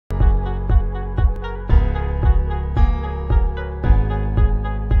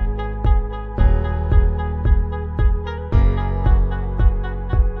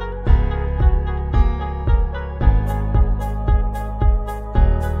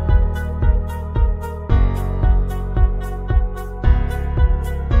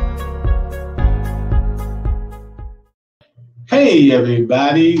Hey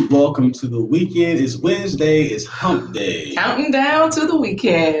everybody, welcome to the weekend. It's Wednesday, it's hump day. Counting down to the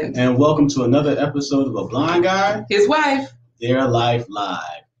weekend. And welcome to another episode of A Blind Guy, His Wife, Their Life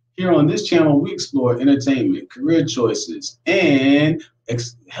Live. Here on this channel, we explore entertainment, career choices, and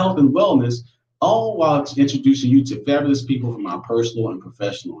health and wellness, all while introducing you to fabulous people from our personal and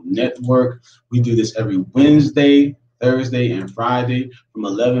professional network. We do this every Wednesday, Thursday, and Friday from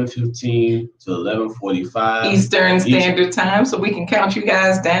 11:15 to 11:45 Eastern Standard Time, so we can count you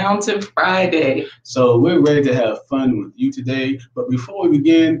guys down to Friday. So we're ready to have fun with you today. But before we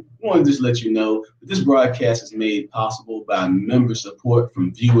begin, I want to just let you know that this broadcast is made possible by member support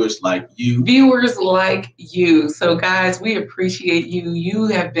from viewers like you. Viewers like you. So guys, we appreciate you. You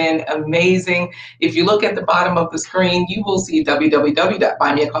have been amazing. If you look at the bottom of the screen, you will see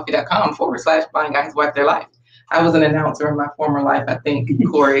www.buymeacoffee.com/blind guy his wife their life. I was an announcer in my former life, I think,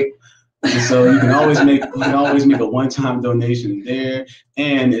 Corey. So you can always make a one-time donation there,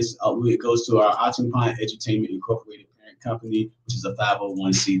 and it goes to our Atumpan Edutainment Incorporated parent company, which is a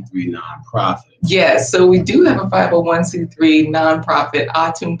 501c3 nonprofit. Yes, so we do have a 501c3 nonprofit,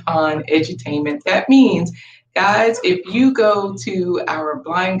 Atumpan Edutainment. That means, guys, if you go to our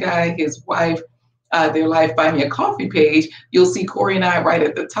Blind Guy, his wife, their life, Buy Me a Coffee page, you'll see Corey and I right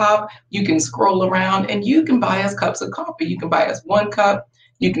at the top. You can scroll around and you can buy us cups of coffee. You can buy us 1 cup.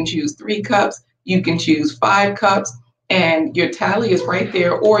 You can choose 3 cups. You can choose 5 cups. And your tally is right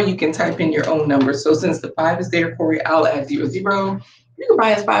there. Or you can type in your own number. So since the 5 is there, Corey, I'll add 00. You can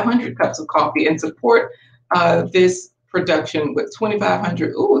buy us 500 cups of coffee and support this production with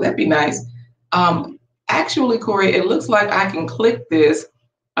 2,500. Ooh, that'd be nice. Actually, Corey, it looks like I can click this,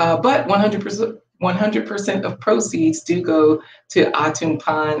 but 100% of proceeds do go to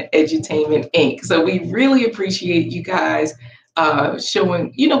Atumpan Edutainment Inc. So we really appreciate you guys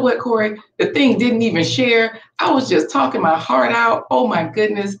showing. You know what, Corey? The thing didn't even share. I was just talking my heart out. Oh my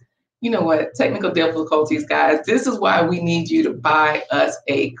goodness. You know what? Technical difficulties, guys. This is why we need you to buy us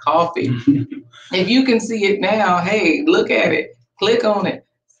a coffee. If you can see it now, hey, look at it. Click on it.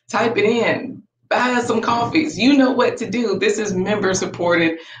 Type it in. Buy us some coffees. You know what to do. This is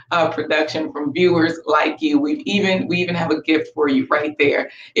member-supported production from viewers like you. We even have a gift for you right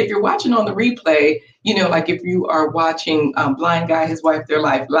there. If you're watching on the replay, you know, like if you are watching Blind Guy, His Wife, Their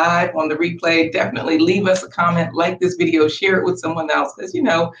Life live on the replay, definitely leave us a comment, like this video, share it with someone else, because, you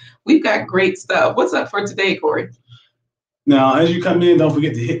know, we've got great stuff. What's up for today, Corey? Now, as you come in, don't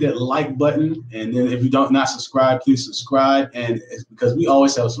forget to hit that like button. And then if you don't not subscribe, please subscribe. And it's because we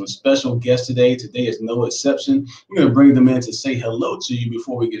always have some special guests today. Today is no exception. We're going to bring them in to say hello to you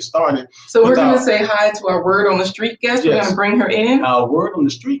before we get started. So we're going to say hi to our word on the street guest. Yes. We're going to bring her in. Our word on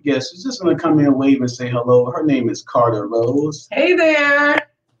the street guest is just going to come in, wave, and say hello. Her name is Carter Rose. Hey there.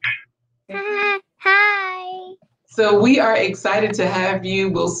 Hi. So we are excited to have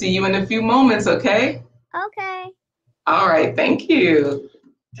you. We'll see you in a few moments, okay? Okay. All right, thank you.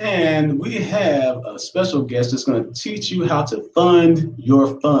 And we have a special guest that's going to teach you how to fund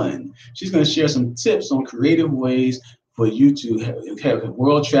your fun. She's going to share some tips on creative ways for you to have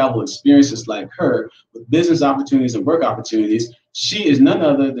world travel experiences like her with business opportunities and work opportunities. She is none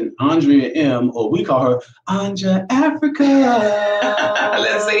other than Andrea M, or we call her AnjaAfreeca.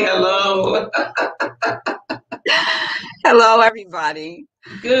 Let's say hello. Hello, everybody.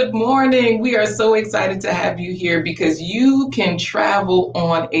 Good morning. We are so excited to have you here because you can travel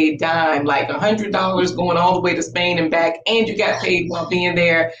on a dime, like $100 going all the way to Spain and back, and you got paid while being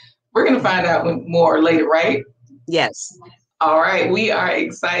there. We're going to find out more later, right? Yes. All right. We are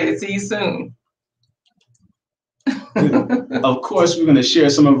excited. See you soon. Of course, we're going to share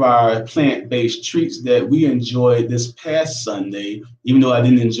some of our plant-based treats that we enjoyed this past Sunday, even though I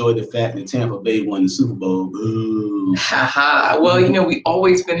didn't enjoy the fact that Tampa Bay won the Super Bowl. Ooh. Well, you know, we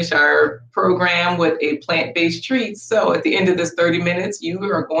always finish our program with a plant-based treat. So at the end of this 30 minutes, you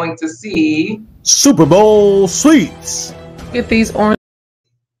are going to see Super Bowl sweets. Get these orange.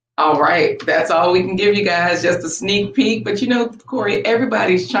 All right, that's all we can give you guys, just a sneak peek. But you know, Corey,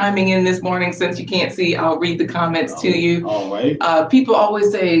 everybody's chiming in this morning. Since you can't see, I'll read the comments to you. All right. People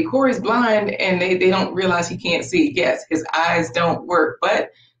always say Corey's blind and they don't realize he can't see. Yes, his eyes don't work. But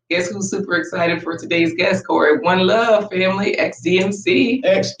guess who's super excited for today's guest, Corey? One Love family, XDMC.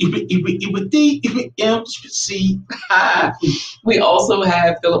 XDMC. We also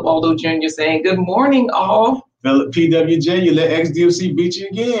have Philip Waldo Jr. saying, good morning, all. Philip PWJ, you let XDMC beat you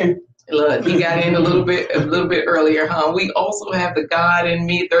again. Look, he got in a little bit earlier, huh? We also have the God in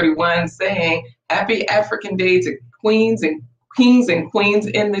Me 31 saying, happy African Day to Queens and kings and queens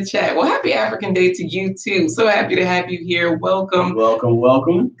in the chat. Well, happy African Day to you too. So happy to have you here. Welcome. Welcome,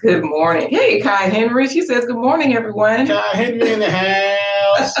 welcome. Good morning. Hey, Kai Henry. She says, good morning, everyone. Kai Henry in the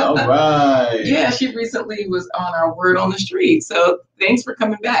house. All right. Yeah, she recently was on our Word on the Street. So thanks for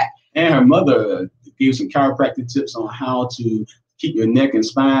coming back. And her mother gave some chiropractic tips on how to keep your neck and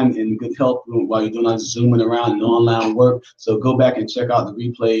spine in good health while you're doing all this zooming around and online work. So go back and check out the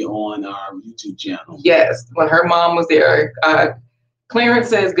replay on our YouTube channel. Yes, when her mom was there. Clarence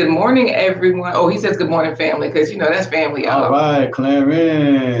says, good morning, everyone. Oh, he says good morning, family, because, you know, that's family. All right,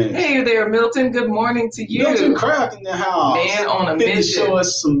 Clarence. Hey there, Milton. Good morning to you. Milton Craft in the house. Man on a mission. Show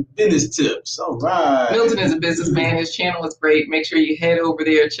us some business tips. All right. Milton is a businessman. His channel is great. Make sure you head over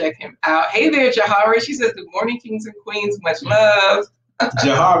there, check him out. Hey there, Jahari. She says, good morning, kings and queens. Much love.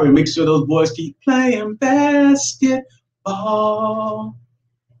 Jahari, make sure those boys keep playing basketball.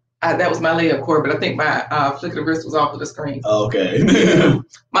 That was my layup cord, but I think my flick of the wrist was off of the screen. Okay.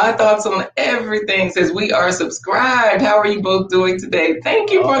 My thoughts on everything says we are subscribed. How are you both doing today?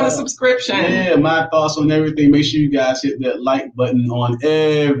 Thank you for the subscription. Yeah, my thoughts on everything. Make sure you guys hit that like button on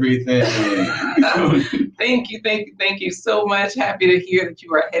everything. Thank you so much. Happy to hear that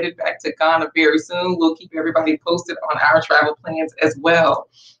you are headed back to Ghana very soon. We'll keep everybody posted on our travel plans as well.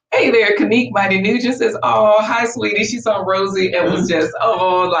 Hey there, Kanique Mighty Nugent says, oh, hi, sweetie. She saw Rosie and was just,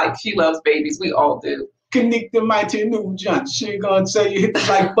 like she loves babies. We all do. Kanique the Mighty Nugent. She gonna say you hit the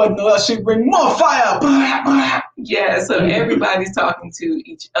like button or else she bring more fire. Yeah, so everybody's talking to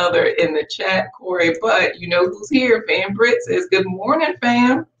each other in the chat, Corey. But you know who's here? Fam Britt says, good morning,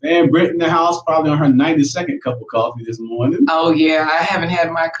 fam. Fam Britt in the house, probably on her 92nd cup of coffee this morning. Oh, yeah, I haven't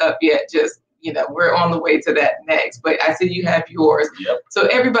had my cup yet. Just, you know, we're on the way to that next, but I see you have yours. Yep. So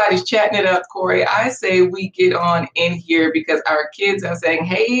everybody's chatting it up, Corey. I say we get on in here because our kids are saying,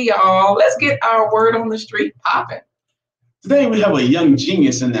 hey, y'all, let's get our word on the street popping. Today we have a young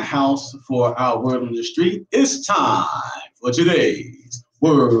genius in the house for our word on the street. It's time for today's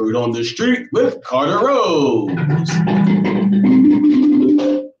word on the street with Carter Rose.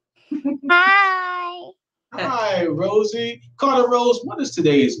 Hi. Hi, Rosie. Carter Rose, what is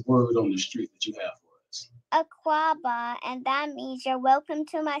today's word on the street that you have for us? Aquaba, and that means you're welcome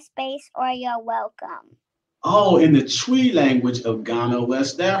to my space or you're welcome. Oh, in the Twi language of Ghana,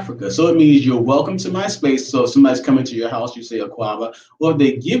 West Africa. So it means you're welcome to my space. So if somebody's coming to your house, you say Aquaba. Or if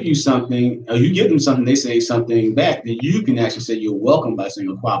they give you something, or you give them something, they say something back, then you can actually say you're welcome by saying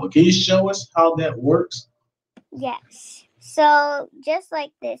Aquaba. Can you show us how that works? Yes. So just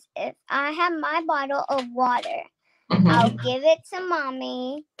like this, if I have my bottle of water, I'll give it to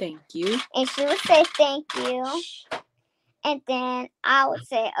mommy. Thank you. And she will say thank you. And then I would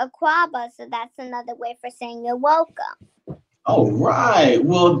say Aquaba, so that's another way for saying you're welcome. All right.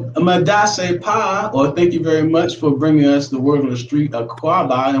 Well, Madase Pa, or thank you very much for bringing us the word on the street,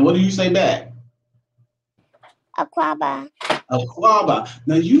 Aquaba. And what do you say back? Aquaba. Aquaba.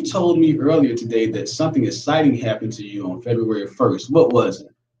 Now, you told me earlier today that something exciting happened to you on February 1st. What was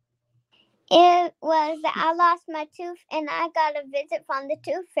it? It was that I lost my tooth and I got a visit from the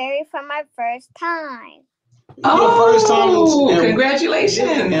tooth fairy for my first time. Your first time? Congratulations.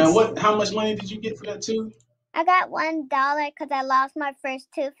 And how much money did you get for that tooth? I got $1 because I lost my first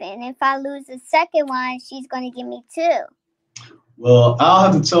tooth, and if I lose the second one, she's going to give me 2. Well,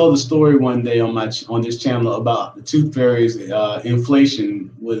 I'll have to tell the story one day on this channel about the tooth fairy's inflation,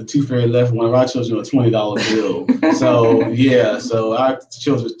 where the tooth fairy left one of our children a $20 bill. So yeah, so our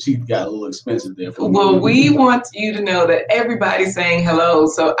children's teeth got a little expensive there. Well, we want you to know that everybody's saying hello.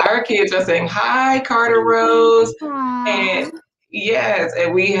 So our kids are saying hi, Carter Rose, and yes,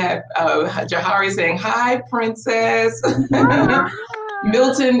 and we have Jahari saying hi, Princess.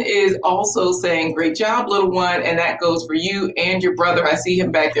 Milton is also saying, great job, little one. And that goes for you and your brother. I see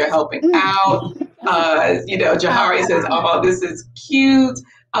him back there helping out. Jahari says, oh, this is cute.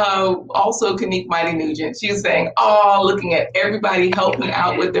 Also, Kanique Mighty Nugent, she's saying, oh, looking at everybody helping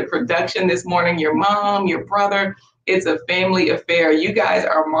out with the production this morning, your mom, your brother. It's a family affair. You guys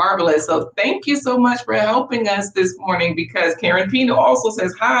are marvelous. So thank you so much for helping us this morning, because Karen Pino also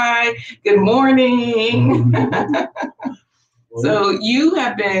says, hi, good morning. So you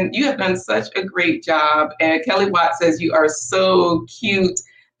have done such a great job. And Kelly Watt says you are so cute.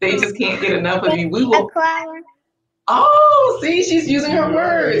 They just can't get enough of you. We will. Oh, see, she's using her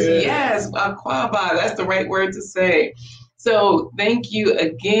words. Yes, aquaba. That's the right word to say. So thank you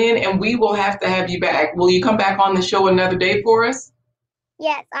again. And we will have to have you back. Will you come back on the show another day for us?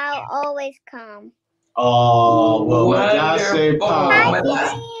 Yes, I'll always come. Oh, well,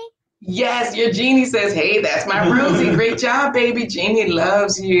 wonderful. Yes, your Jeannie says, hey, that's my Rosie. Great job, baby. Jeannie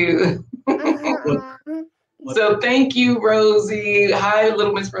loves you. So thank you, Rosie. Hi,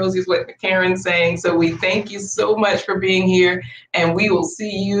 Little Miss Rosie is what Karen's saying. So we thank you so much for being here, and we will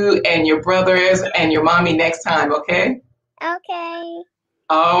see you and your brothers and your mommy next time, okay? Okay.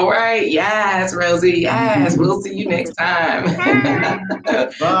 All right. Yes, Rosie. Yes, we'll see you next time. Bye.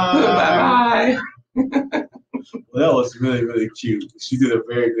 Bye-bye. Well, that was really, really cute. She did a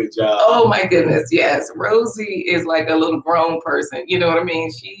very good job. Oh my goodness, yes. Rosie is like a little grown person. You know what I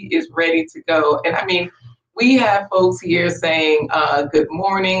mean? She is ready to go. And I mean, we have folks here saying good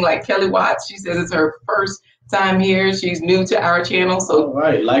morning, like Kelly Watts. She says it's her first time here. She's new to our channel. So all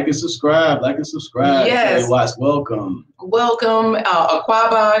right, like and subscribe. Yes. Kelly Watts, welcome. Welcome,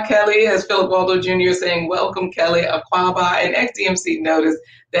 Aquaba Kelly, as Philip Waldo Jr. saying, welcome, Kelly, Aquaba. And XDMC noticed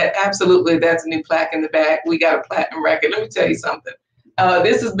that absolutely that's a new plaque in the back. We got a platinum record. Let me tell you something.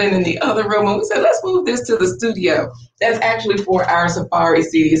 This has been in the other room, and we said, let's move this to the studio. That's actually for our Safari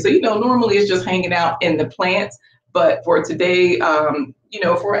CD. So, normally it's just hanging out in the plants, but for today,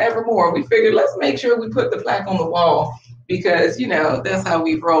 forevermore, we figured let's make sure we put the plaque on the wall because, that's how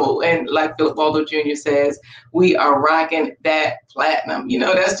we roll. And like Philip Waldo Jr. says, we are rocking that platinum.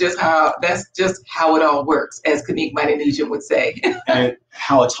 That's just how it all works, as Kanique Mighty Nugent would say. And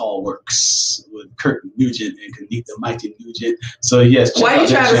how it all works with Kirk Nugent and Kanique the Mighty Nugent. So yes. Why you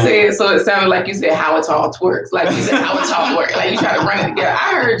try to say it so it sounded like you said how it all twerks? Like you said how it all works. Like you try to run it together.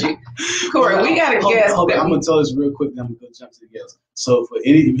 I heard you. Corey, we got a guest. I'm going to tell this real quick, then I'm going to jump to the guest. So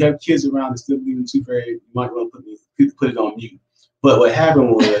if you have kids around that still believe in Tooth Fairy, you might want to put it on mute. But what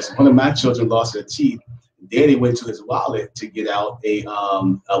happened was one of my children lost their teeth. Daddy went to his wallet to get out a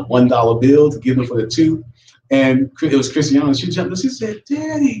 $1 bill to give him for the tooth. And it was Christiana. She jumped in. She said,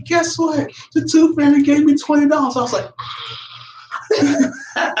 Daddy, guess what? The Tooth Fairy gave me $20. I was like,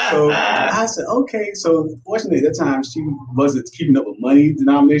 so I said, okay. So fortunately at that time, she wasn't keeping up with money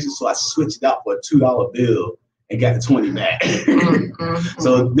denominations. So I switched it out for a $2 bill and got the 20 back.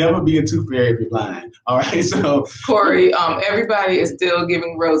 So never be a Tooth Fairy if you're blind. All right. So Corey, everybody is still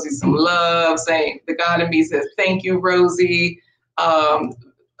giving Rosie some love, saying the God in me says, thank you, Rosie.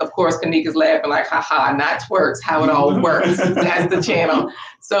 Of course, Kanique is laughing like, haha, not twerks, how it all works. That's the channel.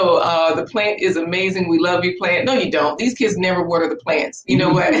 So the plant is amazing. We love you, plant. No, you don't. These kids never water the plants. You know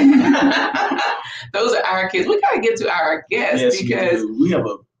what? Those are our kids. We got to get to our guests because we have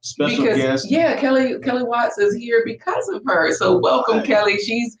a special guest. Yeah, Kelly Watts is here because of her. So welcome, Kelly.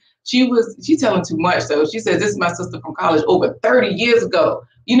 She's telling too much though. She said, this is my sister from college over 30 years ago.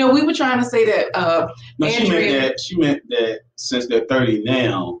 We were trying to say that Andrea. She meant that since they're 30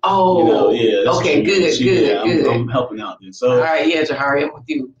 now. Oh, okay, good. I'm helping out there. So, all right, yeah, Jahari, I'm with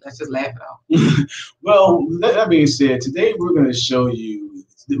you. Let's just laugh it off. Well, that being said, today we're going to show you,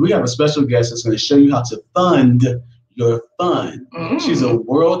 we have a special guest that's going to show you how to fund your fun. She's a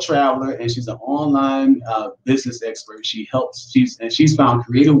world traveler and she's an online business expert. She's found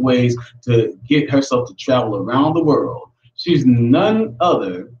creative ways to get herself to travel around the world. She's none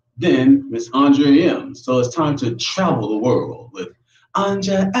other than Miss Andrea M. So it's time to travel the world with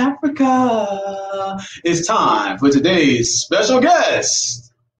AnjaAfreeca. It's time for today's special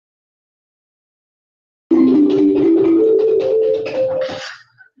guest.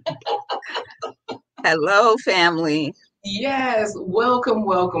 Hello, family. Yes, welcome.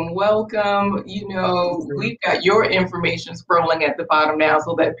 We've got your information scrolling at the bottom now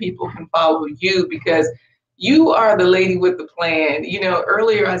so that people can follow you because you are the lady with the plan.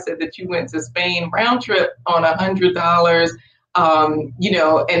 Earlier I said that you went to Spain round trip on $100,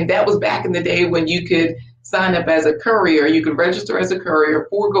 and that was back in the day when you could sign up as a courier. You could register as a courier,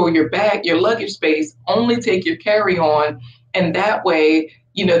 forego your luggage space, only take your carry-on, and that way,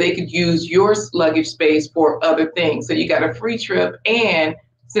 they could use your luggage space for other things. So you got a free trip. And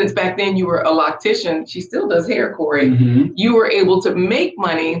since back then you were a loctician, she still does hair, Corey, you were able to make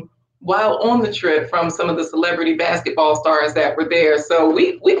money while on the trip from some of the celebrity basketball stars that were there. So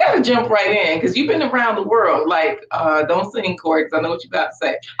we got to jump right in because you've been around the world. Like, don't sing, Corey, because I know what you got to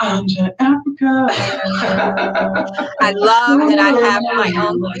say. AnjaAfreeca. I love that I have my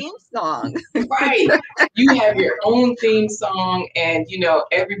own theme song. Right. You have your own theme song, and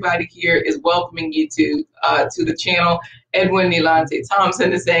everybody here is welcoming you to the channel. Edwin Nilante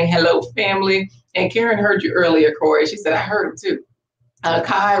Thompson is saying hello, family. And Karen heard you earlier, Corey. She said, I heard him too.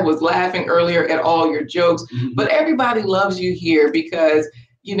 Kai was laughing earlier at all your jokes, but everybody loves you here because,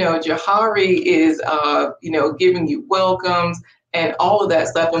 Jahari is, giving you welcomes and all of that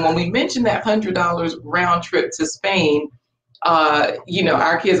stuff. And when we mentioned that $100 round trip to Spain,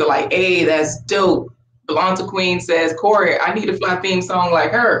 our kids are like, hey, that's dope. Blonta Queen says, Corey, I need a fly theme song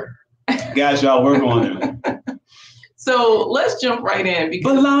like her. Guys, y'all work on it. So let's jump right in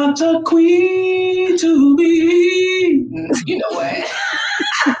because belong to queen to be. you know what?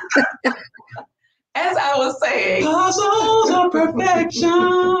 As I was saying, puzzles of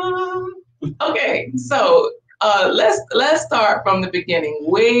perfection. Okay, so let's start from the beginning.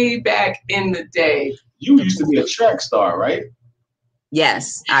 Way back in the day, You used to be a track star, right?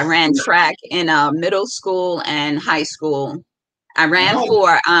 Yes, I ran track in middle school and high school. I ran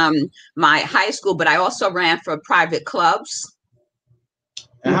for my high school, but I also ran for private clubs.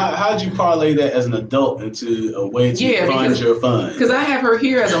 And how did you parlay that as an adult into a way to fund your fun? Because I have her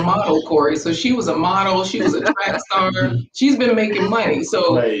here as a model, Corey. So she was a model. She was a track star. She's been making money.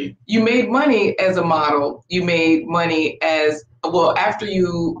 So you made money as a model. You made money as, well, after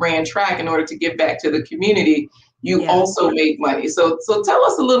you ran track in order to give back to the community, you also made money. So tell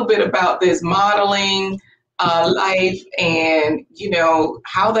us a little bit about this modeling life and, you know,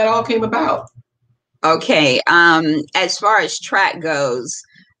 how that all came about. Okay. As far as track goes,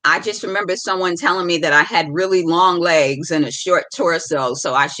 I just remember someone telling me that I had really long legs and a short torso,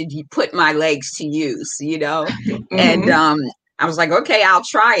 so I should put my legs to use, you know? And I was like, okay, I'll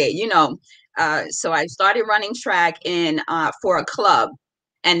try it, you know? So I started running track for a club.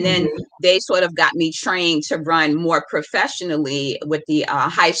 And then they sort of got me trained to run more professionally with the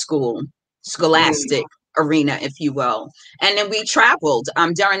high school scholastic arena, if you will. And then we traveled.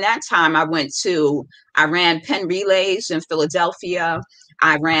 During that time, I ran Penn relays in Philadelphia.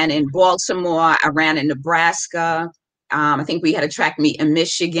 I ran in Baltimore. I ran in Nebraska. I think we had a track meet in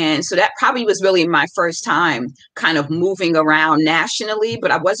Michigan. So that probably was really my first time kind of moving around nationally, but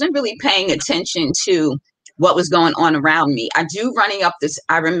I wasn't really paying attention to what was going on around me. I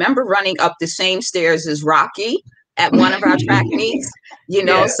remember running up the same stairs as Rocky at one of our track meets, you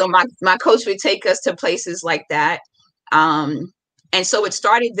know, so my coach would take us to places like that. And so it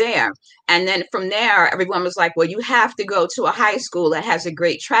started there. And then from there, everyone was like, well, you have to go to a high school that has a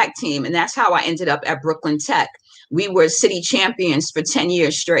great track team. And that's how I ended up at Brooklyn Tech. We were city champions for 10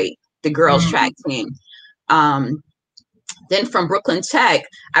 years straight, the girls track team. Then from Brooklyn Tech,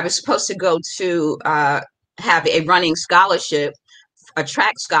 I was supposed to go to have a running scholarship, a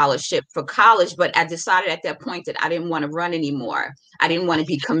track scholarship for college, but I decided at that point that I didn't want to run anymore. I didn't want to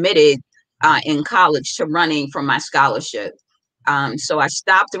be committed in college to running for my scholarship. So I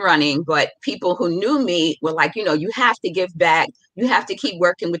stopped running, but people who knew me were like, you know, you have to give back. You have to keep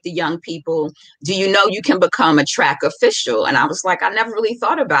working with the young people. Do you know you can become a track official? And I was like, I never really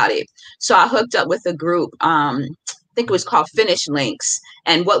thought about it. So I hooked up with a group. I think it was called Finish Links.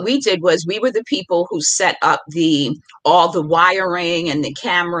 And what we did was we were the people who set up all the wiring and the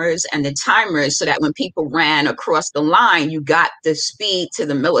cameras and the timers so that when people ran across the line, you got the speed to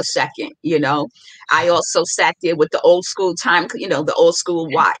the millisecond, you know. I also sat there with the old school time, you know, the old school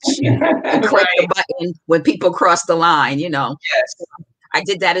watch and click the button when people cross the line, you know. Yes. I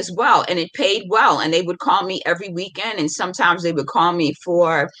did that as well, and it paid well. And they would call me every weekend, and sometimes they would call me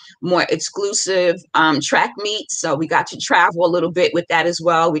for more exclusive track meets. So we got to travel a little bit with that as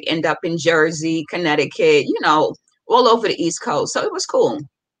well. We'd end up in Jersey, Connecticut, you know, all over the East Coast. So it was cool.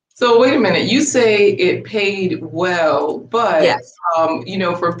 So wait a minute, you say it paid well, but you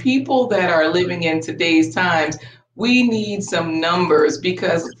know, for people that are living in today's times, we need some numbers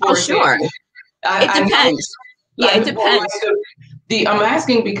because for example, it depends. It depends. I'm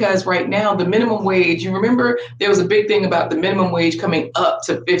asking because right now the minimum wage, you remember there was a big thing about the minimum wage coming up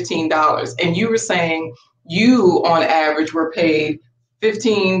to $15, and you were saying you on average were paid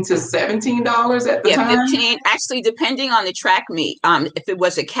 $15 to $17 at the time? 15, actually, depending on the track meet. If it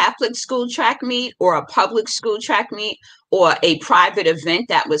was a Catholic school track meet or a public school track meet or a private event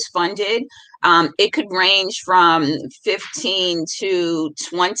that was funded, it could range from 15 to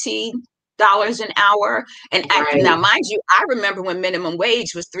 $20 an hour. And now, mind you, I remember when minimum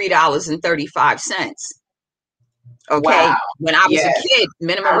wage was $3.35. Okay, when I was a kid,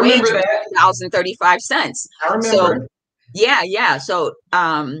 minimum wage was $3.35. I remember. So, yeah. So,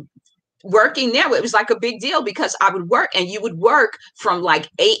 working there, it was like a big deal because I would work, and you would work from like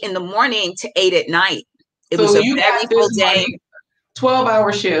 8 in the morning to 8 at night. It was a very full day.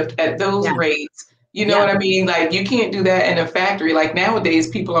 12-hour shift at those rates. You know what I mean? Like, you can't do that in a factory. Like nowadays,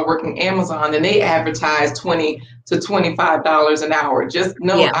 people are working Amazon and they advertise $20 to $25 an hour. Just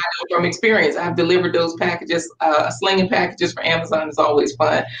know, I know from experience, I've delivered those packages. Slinging packages for Amazon is always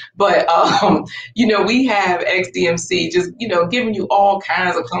fun. But, you know, we have XDMC just, you know, giving you all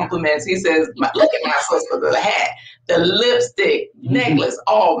kinds of compliments. He says, look at my sister, the hat, the lipstick, necklace,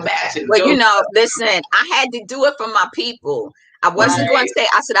 all matching. Well, you know, listen, I had to do it for my people. I wasn't going to say,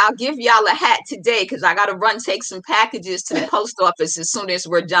 I said, I'll give y'all a hat today because I got to take some packages to the post office as soon as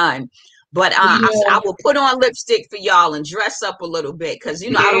we're done. But I will put on lipstick for y'all and dress up a little bit because, you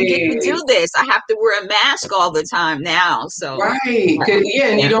know, I don't get to do this. I have to wear a mask all the time now. So right,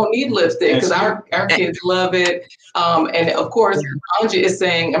 and you don't need lipstick because our kids love it. And of course, Anja is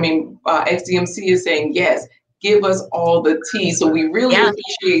saying, XDMC is saying, yes, give us all the tea. So we really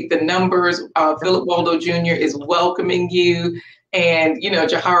appreciate the numbers. Philip Waldo Jr. is welcoming you. And, you know,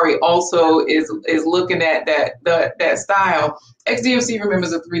 Jahari also is looking at that style. XDMC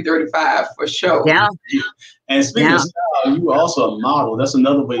remembers a 335 for sure. Yeah. And speaking of style, you were also a model. That's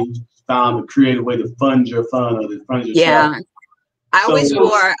another way you found a creative way to fund your fun or to fund yourself. Yeah. I always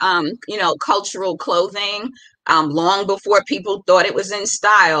wore, you know, cultural clothing. Long before people thought it was in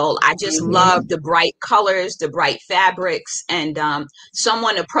style. I just loved the bright colors, the bright fabrics. And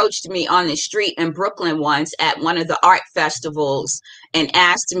someone approached me on the street in Brooklyn once at one of the art festivals and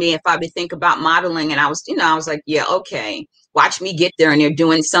asked me if I would think about modeling. And I was like, yeah, okay. Watch me get there. And they're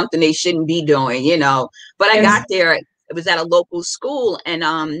doing something they shouldn't be doing, you know. But I got there. It was at a local school,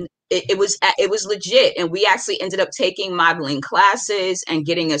 and it was legit. And we actually ended up taking modeling classes and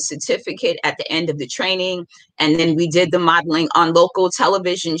getting a certificate at the end of the training. And then we did the modeling on local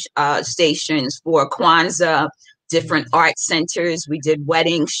television stations for Kwanzaa, different art centers. We did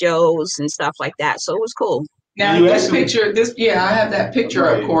wedding shows and stuff like that. So it was cool. Now, this picture, I have that picture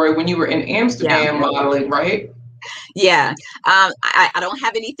of Corey when you were in Amsterdam modeling, right? Yeah. I don't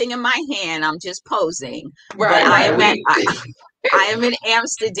have anything in my hand. I'm just posing. Right. I am in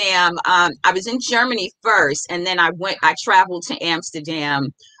Amsterdam. I was in Germany first, and then I traveled to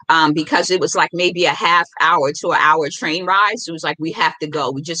Amsterdam because it was like maybe a half hour to an hour train ride. So it was like, we have to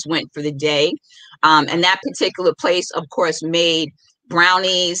go. We just went for the day. And that particular place, of course, made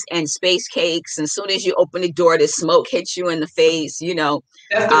brownies and space cakes. And as soon as you open the door, the smoke hits you in the face, you know.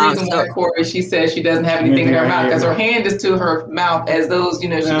 That's the reason why Corey, she says she doesn't have anything in her mouth, because her hand is to her mouth as those, you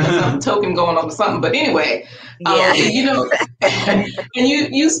know, she has some token going on or something. But anyway, you know, and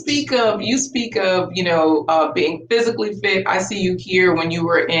you speak of, you know, being physically fit. I see you here when you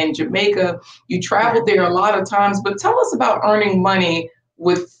were in Jamaica. You traveled there a lot of times, but tell us about earning money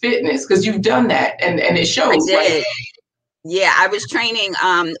with fitness, because you've done that and it shows. I did. Right? Yeah, I was training.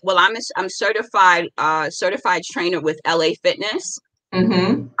 Well, I'm certified trainer with LA Fitness.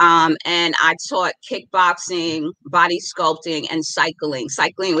 And I taught kickboxing, body sculpting, and cycling.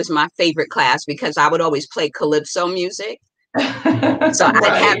 Cycling was my favorite class because I would always play calypso music. So I'd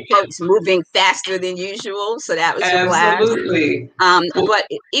have folks moving faster than usual. So that was a blast. Absolutely. But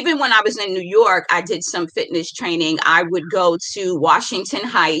even when I was in New York, I did some fitness training. I would go to Washington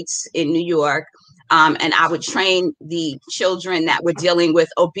Heights in New York. And I would train the children that were dealing with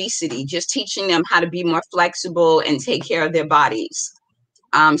obesity, just teaching them how to be more flexible and take care of their bodies.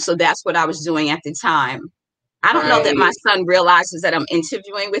 So that's what I was doing at the time. I don't know that my son realizes that I'm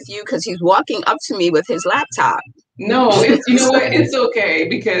interviewing with you because he's walking up to me with his laptop. No, you know what? It's okay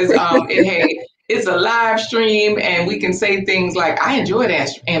because it's a live stream and we can say things like, I enjoyed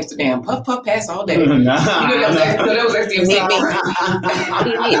Amsterdam, puff, puff, pass all day. That was actually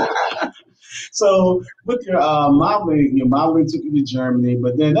So with your modeling took you to Germany,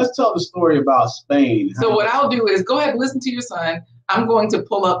 but then let's tell the story about Spain. So what I'll do is go ahead and listen to your son. I'm going to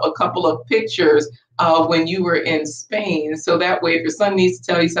pull up a couple of pictures of when you were in Spain. So that way, if your son needs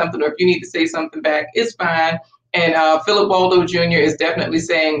to tell you something or if you need to say something back, it's fine. And Philip Waldo Jr. is definitely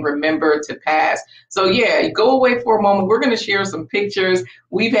saying, remember to pass. So yeah, go away for a moment. We're going to share some pictures.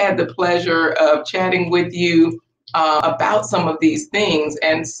 We've had the pleasure of chatting with you about some of these things.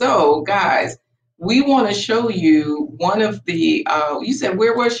 And so, guys, we want to show you one of the, you said,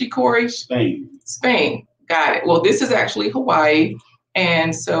 where was she, Corey? Spain. Got it. Well, this is actually Hawaii.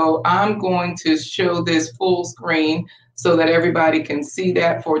 And so I'm going to show this full screen so that everybody can see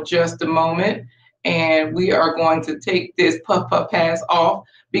that for just a moment. And we are going to take this puff, puff, pass off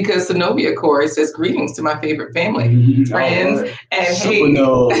because Zenobia Corey says, greetings to my favorite family, friends, and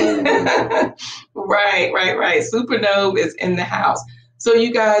Supernova. Right. Supernova is in the house. So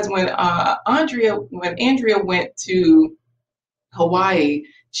you guys, when Andrea went to Hawaii,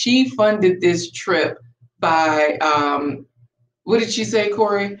 she funded this trip by, what did she say,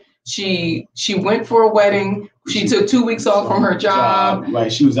 Corey? She went for a wedding. She took 2 weeks off from her job.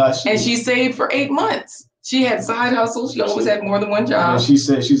 Right. She was out. And she saved for 8 months. She had side hustles. She always had more than one job. She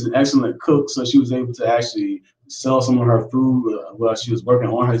said she's an excellent cook, so she was able to actually sell some of her food while she was working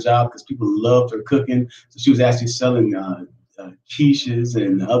on her job because people loved her cooking. So she was actually selling quiches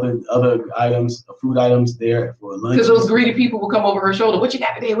and other items, food items there for lunch. Because those greedy people will come over her shoulder. What you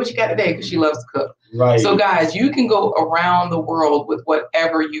got today? What you got today? Because she loves to cook. Right. So guys, you can go around the world with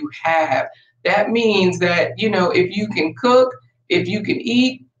whatever you have. That means that, you know, if you can cook, if you can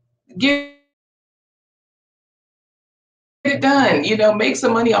eat, get it done, you know, make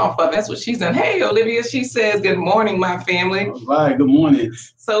some money off of it. That's what she's done. Hey, Olivia, she says, good morning, my family. All right, good morning.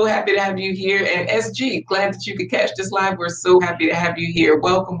 So happy to have you here. And SG, glad that you could catch this live. We're so happy to have you here.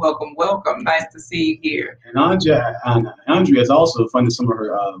 Welcome, welcome, welcome. Nice to see you here. And Andrea has also funded some of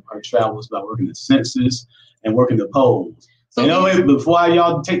her travels by working the census and working the polls. So, you know, before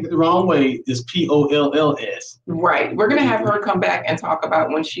y'all take it the wrong way, it's POLLS. Right. We're going to have her come back and talk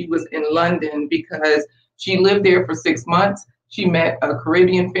about when she was in London, because she lived there for 6 months. She met a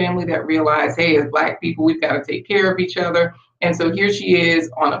Caribbean family that realized, hey, as Black people, we've got to take care of each other. And so here she is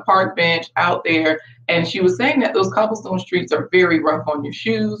on a park bench out there. And she was saying that those cobblestone streets are very rough on your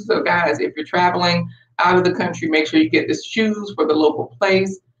shoes. So guys, if you're traveling out of the country, make sure you get the shoes for the local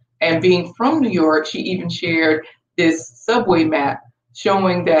place. And being from New York, she even shared this subway map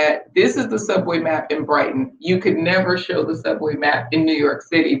showing that this is the subway map in Brighton. You could never show the subway map in New York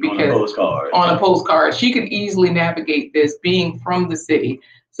City because on a postcard, she could easily navigate this being from the city.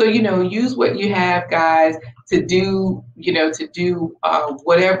 So, you know, use what you have, guys, to do, you know,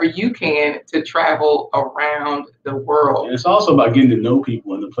 whatever you can to travel around the world. And it's also about getting to know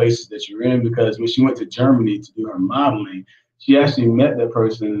people in the places that you're in, because when she went to Germany to do her modeling, she actually met that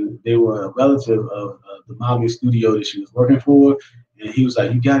person. They were a relative of the modeling studio that she was working for. And he was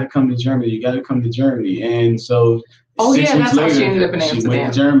like, you got to come to Germany. You got to come to Germany. And so 6 weeks later, she ended up in Amsterdam. She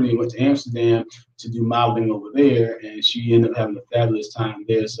went to Germany, went to Amsterdam to do modeling over there. And she ended up having a fabulous time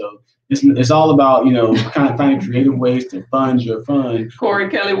there. So it's all about, you know, kind of finding creative ways to fund your fun. Corey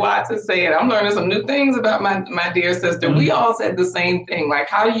Kelly Watts is saying, I'm learning some new things about my dear sister. Mm-hmm. We all said the same thing. Like,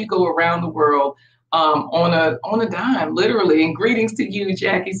 how do you go around the world on a dime, literally? And greetings to you,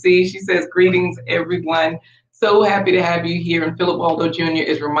 Jackie C. She says, greetings, everyone. So happy to have you here. And Philip Waldo Jr.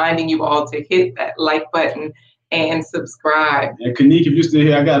 is reminding you all to hit that like button and subscribe. And Kanique, if you're still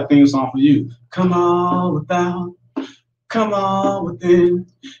here, I got a theme song for you. Come on without, come on within.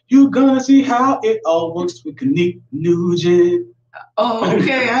 You're gonna see how it all works with Kanique Nugent. Oh,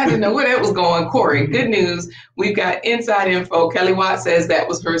 okay. I didn't know where that was going. Corey, good news. We've got inside info. Kelly Watt says that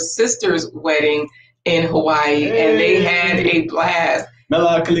was her sister's wedding in Hawaii, and they had a blast.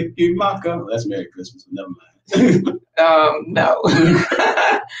 That's Merry Christmas, but never mind. No.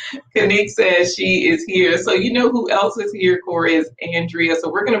 Kanique says she is here. So you know who else is here, Corey, is Andrea. So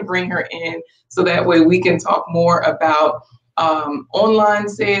we're going to bring her in so that way we can talk more about online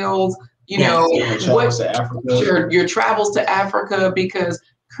sales, you know, your travels to Africa, because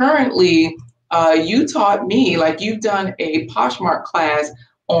currently you taught me, like, you've done a PoshMark class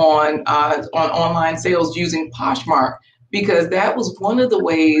on online sales using PoshMark, because that was one of the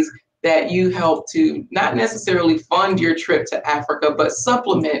ways that you help to not necessarily fund your trip to Africa, but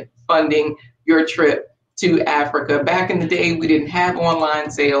supplement funding your trip to Africa. Back in the day, we didn't have online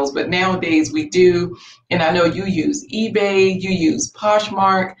sales, but nowadays we do. And I know you use eBay, you use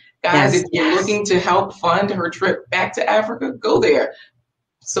PoshMark. Guys, if you're looking to help fund her trip back to Africa, go there.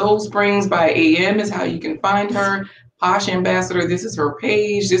 Soul Springs by AM is how you can find her. Posh Ambassador, this is her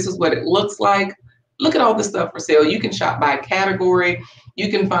page. This is what it looks like. Look at all this stuff for sale. You can shop by category. You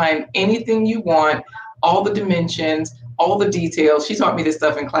can find anything you want, all the dimensions, all the details. She taught me this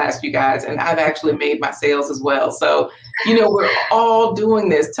stuff in class, you guys, and I've actually made my sales as well. So, you know, we're all doing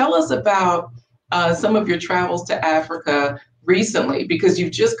this. Tell us about some of your travels to Africa recently, because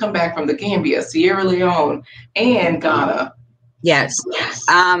you've just come back from the Gambia, Sierra Leone, and Ghana. Yes.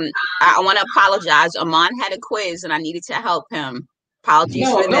 I want to apologize. Amon had a quiz and I needed to help him. Apologies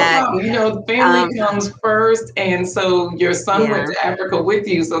for that. Problem. You know, family comes first, and so your son went to Africa with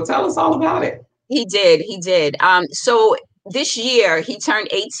you. So tell us all about it. He did. So this year he turned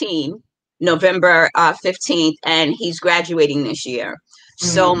 18, November 15th, and he's graduating this year.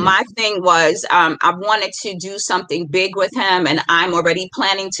 So my thing was, I wanted to do something big with him, and I'm already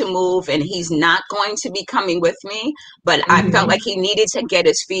planning to move, and he's not going to be coming with me, but I felt like he needed to get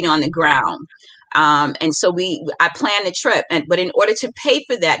his feet on the ground. And so I planned the trip, but in order to pay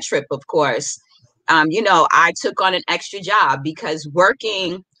for that trip, of course, you know, I took on an extra job, because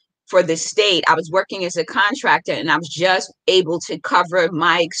working for the state, I was working as a contractor, and I was just able to cover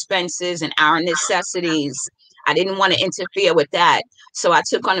my expenses and our necessities. I didn't want to interfere with that. So I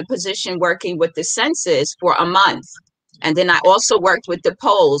took on a position working with the census for a month. And then I also worked with the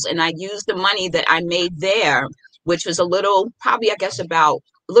polls, and I used the money that I made there, which was probably, I guess, about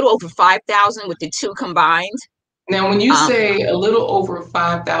a little over 5,000 with the two combined. Now, when you say a little over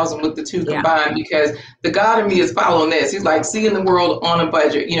 5,000 with the two combined, because the God in me is following this. He's like, seeing the world on a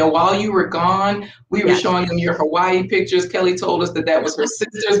budget. You know, while you were gone, we were showing them your Hawaii pictures. Kelly told us that was her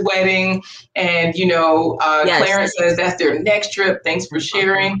sister's wedding. And, you know, Clarence says that's their next trip. Thanks for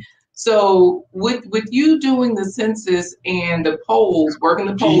sharing. So with you doing the census and the polls, working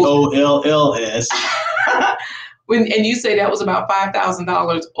the polls, POLLS. and you say that was about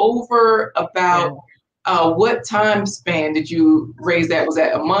 $5,000 over about what time span did you raise that? Was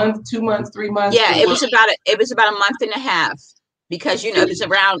that a month, 2 months, 3 months? Yeah, it was about a month and a half, because it was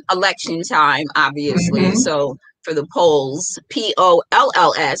around election time, obviously. Mm-hmm. So for the polls,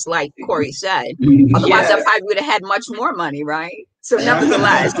 POLLS, like Corey said. Otherwise, I probably would have had much more money, right? So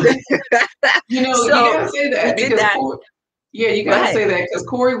nevertheless, you gotta say that because you gotta say that because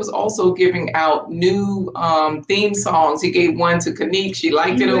Corey was also giving out new theme songs. He gave one to Kanique. She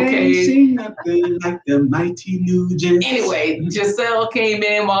liked it. Okay. Sing nothing like the mighty Nugents. Anyway, Giselle came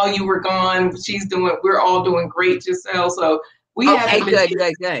in while you were gone. We're all doing great, Giselle. So we haven't good.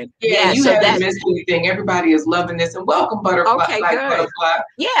 Yeah, you haven't missed anything. Everybody is loving this, and welcome, Butterfly. Okay, good. Butterfly.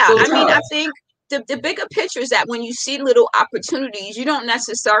 Yeah, I think the bigger picture is that when you see little opportunities, you don't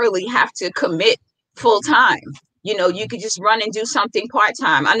necessarily have to commit full time. You could just run and do something part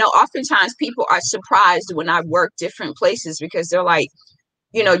time. I know oftentimes people are surprised when I work different places because they're like,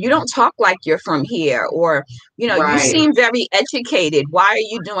 you don't talk like you're from here, or, you seem very educated. Why are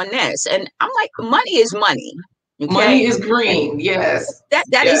you doing this? And I'm like, money is money. Okay? Money is green. Yes.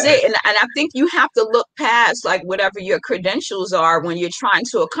 That is it. And I think you have to look past like whatever your credentials are when you're trying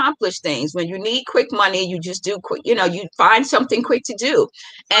to accomplish things. When you need quick money, you just do quick, you find something quick to do.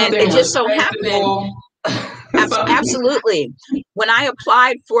 And it just so happened. Absolutely. When I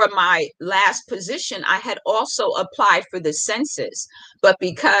applied for my last position, I had also applied for the census, but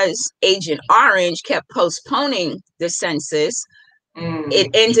because Agent Orange kept postponing the census, it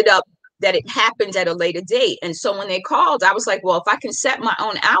ended up that it happened at a later date. And so when they called, I was like, well, if I can set my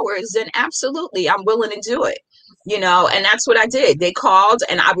own hours, then absolutely, I'm willing to do it. And that's what I did. They called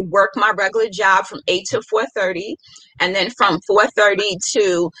and I would work my regular job from 8 to 4:30. And then from 4:30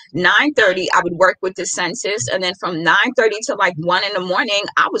 to 9:30, I would work with the census. And then from 9:30 to like 1 in the morning,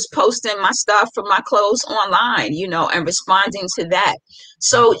 I was posting my stuff for my clothes online, and responding to that.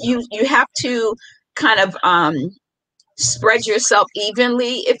 So you have to kind of spread yourself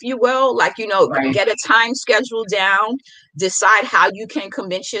evenly, if you will, like, get a time schedule down, decide how you can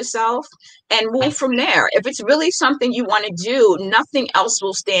commit yourself and move from there. If it's really something you want to do, nothing else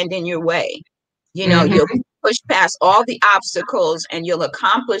will stand in your way. You'll push past all the obstacles and you'll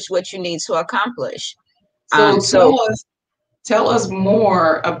accomplish what you need to accomplish. So tell us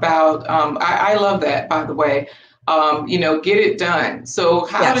more about, I love that, by the way. Get it done. So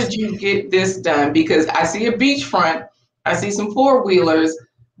how did you get this done? Because I see a beachfront, I see some four-wheelers,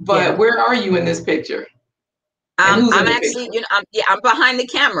 but where are you in this picture? I'm actually, I'm behind the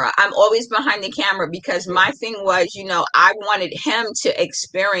camera. I'm always behind the camera because my thing was, I wanted him to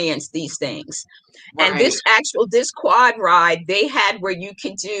experience these things. Right. And this quad ride, they had where you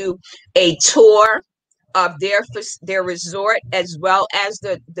could do a tour of their resort as well as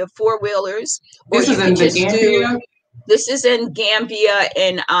the four-wheelers. This is in Gambia? This is in Gambia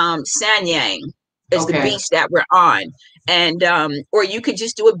in Sanyang. Is the beach that we're on. And or you could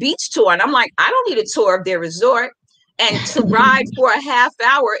just do a beach tour. And I'm like, I don't need a tour of their resort. And to ride for a half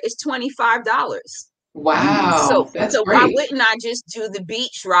hour is $25. Wow. So why wouldn't I just do the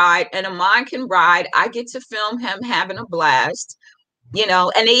beach ride? And Amon can ride. I get to film him having a blast.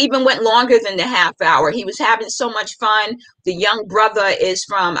 And they even went longer than the half hour. He was having so much fun. The young brother is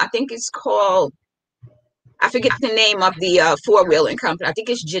from, I think it's called, I forget the name of the four-wheeling company. I think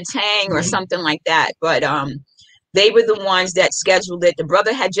it's Jitang or something like that. But they were the ones that scheduled it. The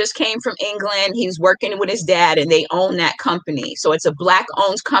brother had just came from England. He was working with his dad, and they own that company. So it's a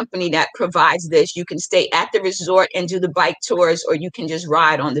Black-owned company that provides this. You can stay at the resort and do the bike tours, or you can just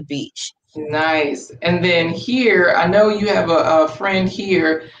ride on the beach. Nice. And then here, I know you have a friend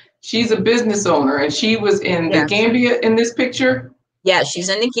here. She's a business owner, and she was in the Gambia in this picture. Yeah, she's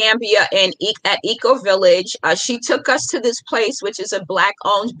in the Gambia and at Eco Village. She took us to this place, which is a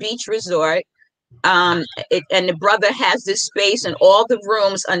Black-owned beach resort. And the brother has this space, and all the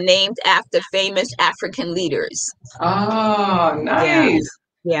rooms are named after famous African leaders. Oh, nice.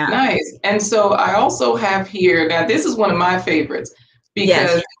 Yeah. Nice. And so I also have here, now this is one of my favorites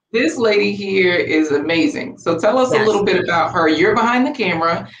because this lady here is amazing. So tell us a little bit about her. You're behind the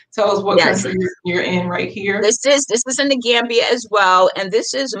camera. Tell us what country you're in right here. This is in the Gambia as well. And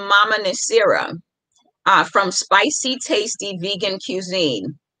this is Mama Nasira from Spicy Tasty Vegan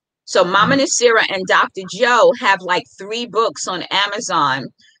Cuisine. So Mama Nasira and Dr. Joe have like 3 books on Amazon.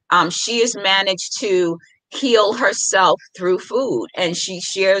 She has managed to heal herself through food, and she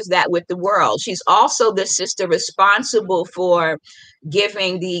shares that with the world. She's also the sister responsible for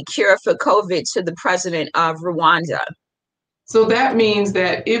giving the cure for COVID to the president of Rwanda. So that means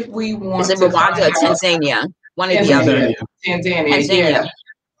that if we Is want it to Rwanda find or out, Tanzania? One or the other. Tanzania, Tanzania, Tanzania. yeah.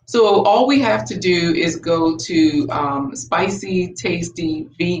 So all we have to do is go to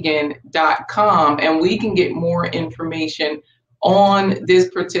spicytastyvegan.com and we can get more information on this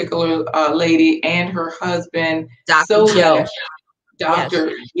particular lady and her husband. Dr. Joe.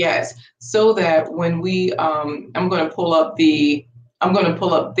 Doctor, yes. So that when we, I'm going to pull up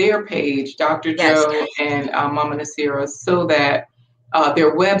their page, Dr. Yes. Joe and Mama Nasira, so that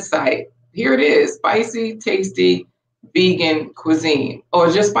their website, here it is, Spicy Tasty Vegan Cuisine,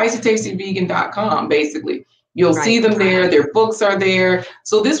 or just spicytastyvegan.com, basically. You'll see them there. Their books are there.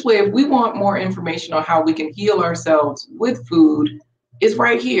 So this way, if we want more information on how we can heal ourselves with food, it's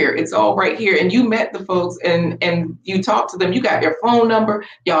right here. It's all right here. And you met the folks and you talked to them. You got their phone number.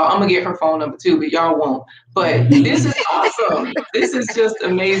 Y'all, I'm going to get her phone number too, but y'all won't. But this is awesome. This is just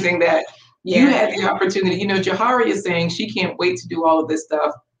amazing that you had the opportunity. You know, Jahari is saying she can't wait to do all of this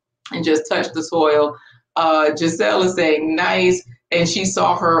stuff and just touch the soil. Giselle is saying nice. And she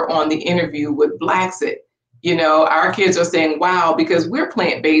saw her on the interview with Blacksit. You know, our kids are saying, wow, because we're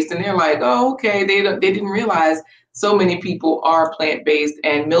plant-based. And they're like, oh, okay. They didn't realize so many people are plant-based,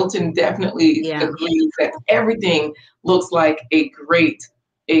 and Milton definitely agrees that everything looks like a great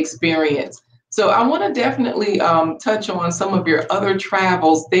experience. So I want to definitely touch on some of your other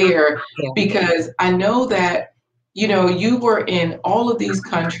travels there, because I know that, you know, you were in all of these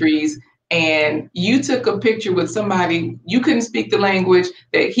countries and you took a picture with somebody. You couldn't speak the language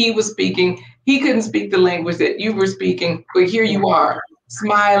that he was speaking. He couldn't speak the language that you were speaking, but here you are,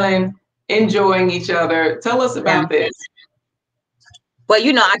 smiling, enjoying each other. Tell us about this. Well,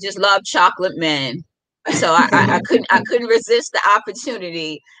 you know, I just love chocolate men, so I couldn't resist the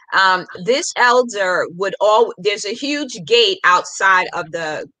opportunity. This elder there's a huge gate outside of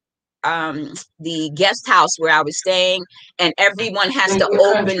the guest house where I was staying, and everyone has to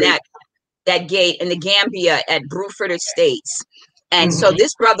open that gate in the Gambia at Bruford Estates. And so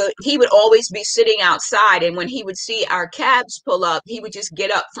this brother, he would always be sitting outside. And when he would see our cabs pull up, he would just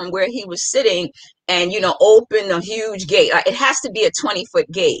get up from where he was sitting and, you know, open a huge gate. It has to be a 20-foot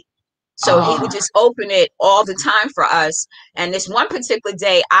gate. So he would just open it all the time for us. And this one particular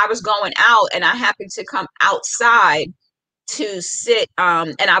day, I was going out and I happened to come outside to sit.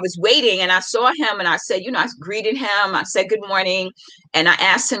 And I was waiting and I saw him and I said, you know, I greeted him. I said, good morning. And I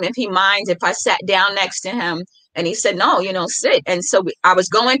asked him if he minds if I sat down next to him. And he said, no, you know, sit. And so I was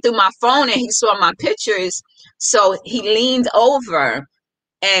going through my phone and he saw my pictures. So he leaned over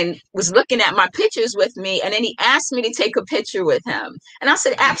and was looking at my pictures with me. And then he asked me to take a picture with him. And I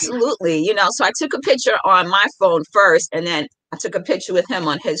said, absolutely. You know, so I took a picture on my phone first. And then I took a picture with him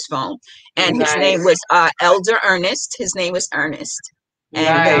on his phone. And his name was Elder Ernest. His name was Ernest.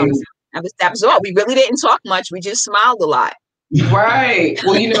 And that was all. We really didn't talk much. We just smiled a lot. Right.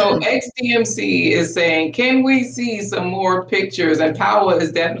 Well, you know, XDMC is saying, can we see some more pictures? And Power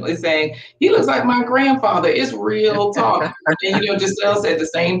is definitely saying, he looks like my grandfather. It's real talk. And, you know, Giselle said the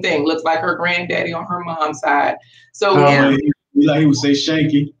same thing. Looks like her granddaddy on her mom's side. So, he would say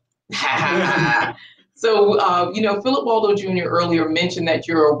Shanky. So, you know, Philip Waldo Jr. earlier mentioned that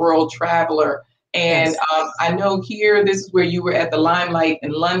you're a world traveler. And I know here, this is where you were at the Limelight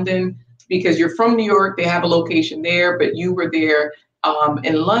in London, because you're from New York. They have a location there, but you were there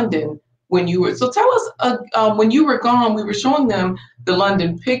in London when you were. So tell us, when you were gone, we were showing them the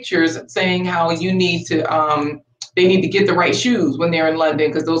London pictures saying how you need to, they need to get the right shoes when they're in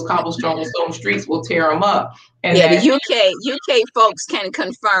London, because those cobblestone streets will tear them up. And the UK folks can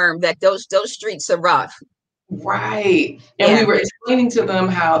confirm that those streets are rough. Right. And we were explaining to them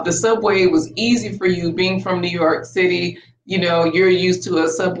how the subway was easy for you being from New York City. You know, you're used to a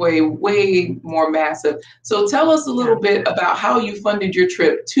subway way more massive. So tell us a little bit about how you funded your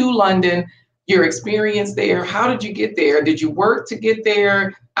trip to London, your experience there. How did you get there? Did you work to get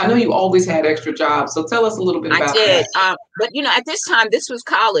there? I know you always had extra jobs. So tell us a little bit about that. I did. But, you know, at this time, this was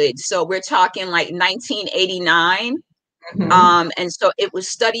college. So we're talking like 1989. And so it was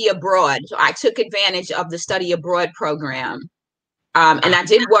study abroad. So I took advantage of the study abroad program. And I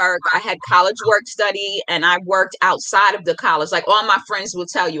did work. I had college work study, and I worked outside of the college. Like all my friends will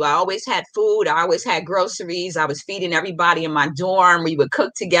tell you, I always had food. I always had groceries. I was feeding everybody in my dorm. We would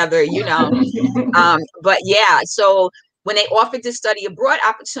cook together, you know. But yeah, so when they offered this study abroad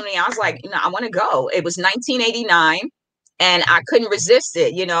opportunity, I was like, you know, I want to go. It was 1989. And I couldn't resist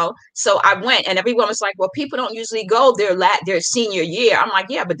it, you know. So I went, and everyone was like, well, people don't usually go their senior year. I'm like,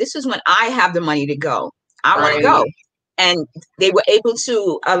 yeah, but this is when I have the money to go. I want to go. And they were able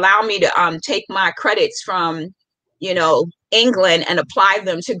to allow me to take my credits from, you know, England and apply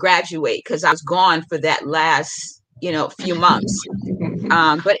them to graduate, because I was gone for that last few months.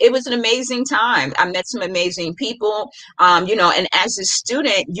 But it was an amazing time. I met some amazing people, and as a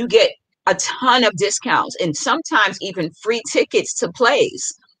student, you get a ton of discounts and sometimes even free tickets to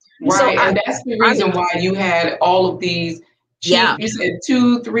plays. Right. And that's the reason why you had all of these cheap, you said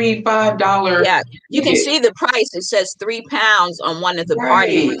 $2, $3, $5. Yeah, you can see the price. It says £3 on one of the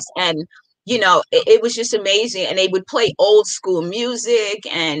parties. And, it was just amazing. And they would play old school music.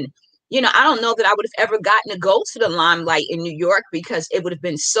 And, I don't know that I would have ever gotten to go to the Limelight in New York because it would have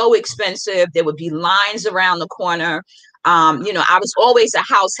been so expensive. There would be lines around the corner. I was always a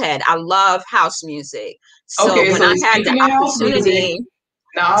house head. I love house music. So when I had the opportunity,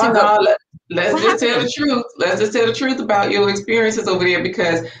 let's just tell the truth. Let's just tell the truth about your experiences over there,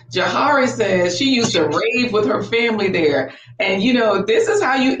 because Jahari says she used to rave with her family there. And, this is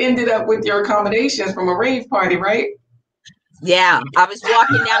how you ended up with your accommodations from a rave party, right? Yeah, I was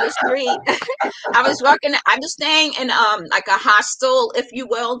walking down the street. I was staying in like a hostel, if you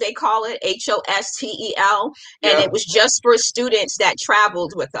will, they call it HOSTEL. And it was just for students that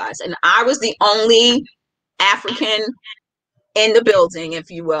traveled with us. And I was the only African in the building, if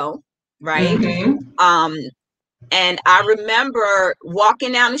you will, right? And I remember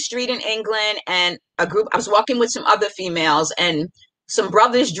walking down the street in England, and I was walking with some other females, and some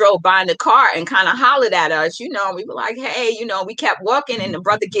brothers drove by in the car and kind of hollered at us. We were like, hey, we kept walking, and the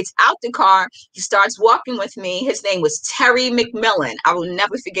brother gets out the car. He starts walking with me. His name was Terry McMillan. I will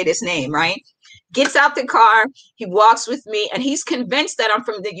never forget his name, right? Gets out the car. He walks with me, and he's convinced that I'm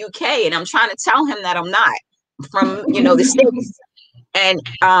from the UK, and I'm trying to tell him that I'm not from, the States. And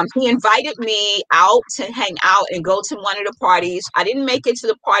he invited me out to hang out and go to one of the parties. I didn't make it to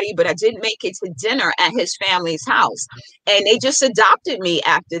the party, but I did make it to dinner at his family's house. And they just adopted me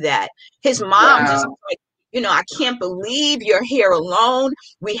after that. His mom just like, I can't believe you're here alone.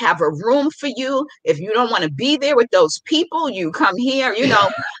 We have a room for you. If you don't want to be there with those people, you come here,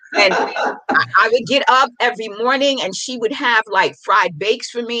 And I would get up every morning, and she would have like fried bakes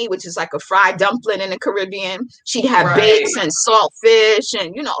for me, which is like a fried dumpling in the Caribbean. She'd have bakes and saltfish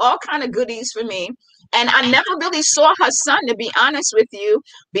and, all kind of goodies for me. And I never really saw her son, to be honest with you,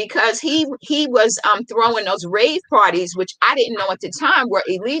 because he was throwing those rave parties, which I didn't know at the time were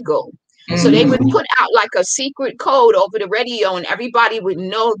illegal. So they would put out like a secret code over the radio, and everybody would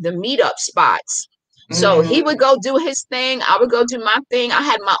know the meetup spots. So he would go do his thing. I would go do my thing. I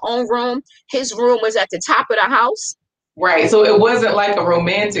had my own room. His room was at the top of the house. Right. So it wasn't like a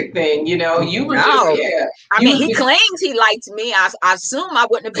romantic thing, you were he claims he liked me. I assume I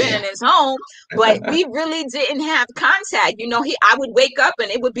wouldn't have been in his home, but we really didn't have contact. I would wake up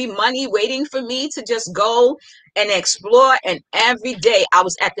and it would be money waiting for me to just go and explore. And every day I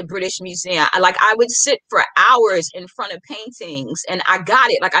was at the British Museum. I would sit for hours in front of paintings, and I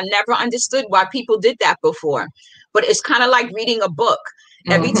got it. I never understood why people did that before, but it's kind of like reading a book.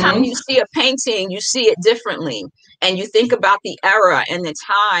 Every time you see a painting, you see it differently, and you think about the era and the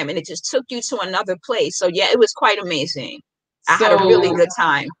time, and it just took you to another place. So yeah, it was quite amazing. I had a really good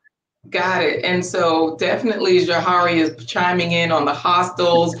time. Got it. And so definitely Jahari is chiming in on the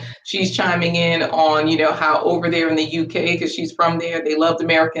hostels. She's chiming in on, how over there in the UK, because she's from there, they loved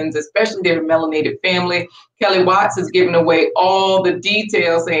Americans, especially their melanated family. Kelly Watts is giving away all the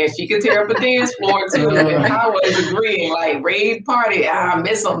details, saying she could tear up a dance floor too. And Howard is agreeing, like rave party, I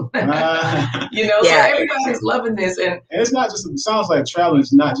miss them. So everybody's loving this. And it's not just, it sounds like traveling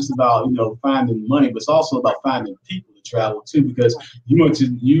is not just about, finding money, but it's also about finding people to travel too, because you went to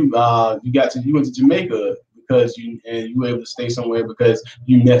Jamaica because you were able to stay somewhere because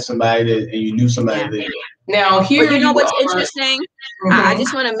you met somebody and you knew somebody there. Now here, what's interesting? I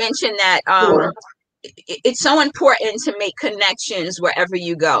just want to mention that it's so important to make connections wherever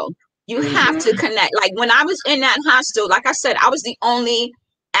you go. You have to connect. Like when I was in that hostel, like I said, I was the only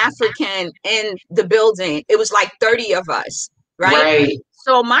African in the building. It was like 30 of us, right?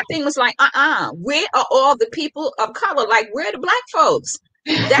 So my thing was like, where are all the people of color? Like, where are the Black folks?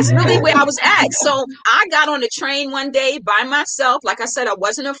 That's really where I was at. So I got on the train one day by myself. Like I said, I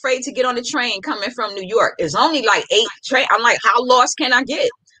wasn't afraid to get on the train coming from New York. It's only like 8 trains. I'm like, how lost can I get?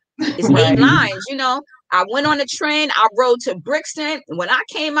 It's 8 lines, I went on the train. I rode to Brixton. When I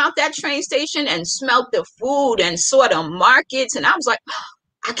came out that train station and smelled the food and saw the markets, and I was like,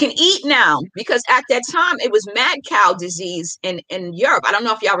 I can eat now, because at that time it was mad cow disease in Europe. I don't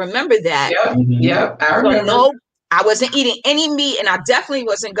know if y'all remember that. Yep, I remember. So I wasn't eating any meat, and I definitely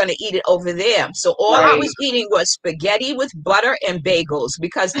wasn't going to eat it over there. So all I was eating was spaghetti with butter and bagels,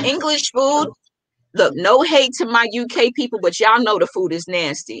 because English food look, no hate to my UK people, but y'all know the food is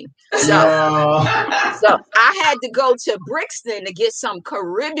nasty. So, so I had to go to Brixton to get some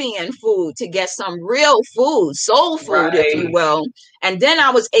Caribbean food, to get some real food, soul food, if you will. And then I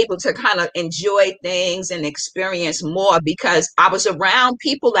was able to kind of enjoy things and experience more because I was around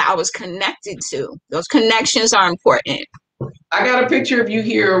people that I was connected to. Those connections are important. I got a picture of you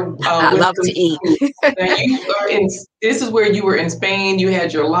here. I love to eat. Now you are in. This is where you were in Spain. You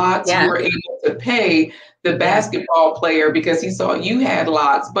had your locks. Yeah. You were able to pay the basketball player because he saw you had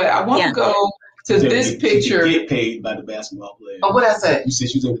locks. But I want to go to this picture. You get paid by the basketball player. Oh, what I said? You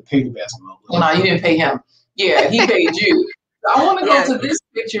said she was able to pay the basketball player. Well, no, you didn't pay him. Yeah, he paid you. I want to go to this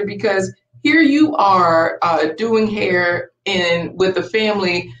picture because here you are doing hair with the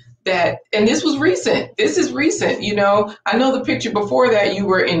family. And this was recent. This is recent. You know, I know the picture before that you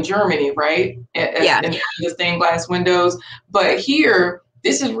were in Germany, right? And the stained glass windows. But here,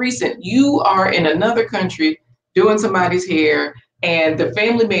 this is recent. You are in another country doing somebody's hair, and the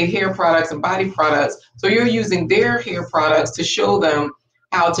family made hair products and body products. So you're using their hair products to show them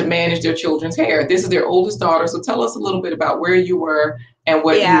how to manage their children's hair. This is their oldest daughter. So tell us a little bit about where you were and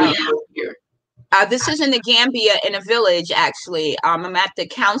what you were doing here. This is in the Gambia, in a village, actually. I'm at the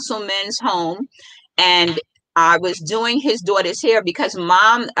councilman's home, and I was doing his daughter's hair because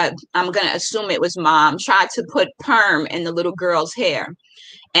mom, I'm going to assume it was mom, tried to put perm in the little girl's hair.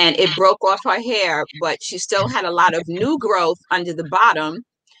 And it broke off her hair, but she still had a lot of new growth under the bottom.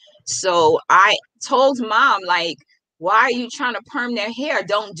 So I told mom, like, why are you trying to perm their hair?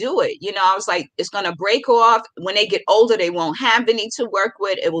 Don't do it. You know, I was like, it's going to break off. When they get older, they won't have any to work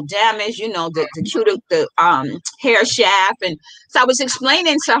with. It will damage, you know, the hair shaft. And so I was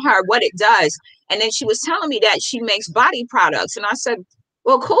explaining to her what it does. And then she was telling me that she makes body products. And I said,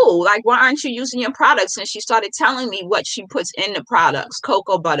 well, cool. Like, why aren't you using your products? And she started telling me what she puts in the products: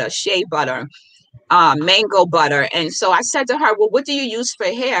 cocoa butter, shea butter, mango butter. And so I said to her, well, what do you use for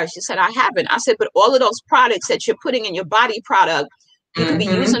hair? She said, I haven't. I said, but all of those products that you're putting in your body product, you could be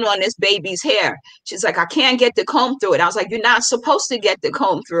using on this baby's hair. She's like, I can't get the comb through it. I was like, you're not supposed to get the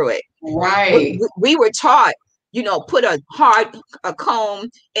comb through it. Right. We were taught, you know, put a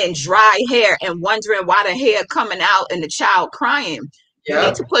comb in dry hair and wondering why the hair coming out and the child crying. You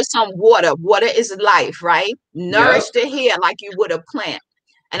need to put some water. Water is life, right? Nourish the hair like you would a plant.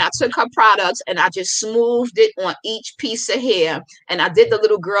 And I took her products and I just smoothed it on each piece of hair. And I did the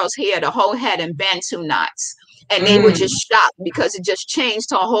little girl's hair, the whole head in Bantu knots. And they were just shocked because it just changed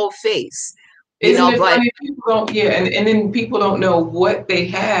her whole face. Isn't it funny? People don't, and then people don't know what they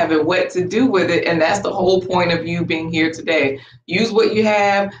have and what to do with it. And that's the whole point of you being here today. Use what you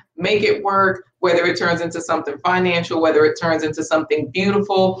have, make it work, whether it turns into something financial, whether it turns into something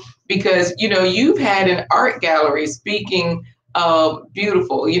beautiful, because, you know, you've had an art gallery. Speaking of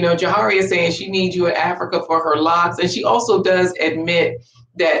beautiful, you know, Jahari is saying she needs you in Africa for her locks. And she also does admit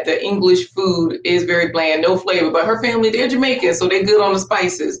that the English food is very bland, no flavor, but her family, they're Jamaican, so they're good on the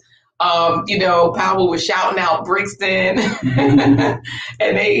spices. You know, Powell was shouting out Brixton,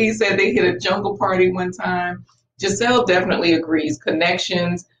 and he said they hit a jungle party one time. Giselle definitely agrees.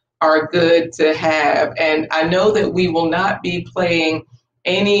 Connections are good to have. And I know that we will not be playing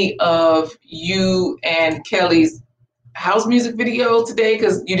any of you and Kelly's house music video today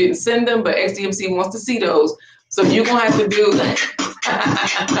because you didn't send them, but XDMC wants to see those. So you're going to have to do that.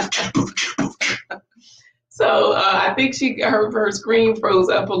 So I think her screen froze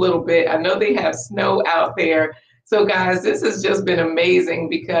up a little bit. I know they have snow out there. So guys, this has just been amazing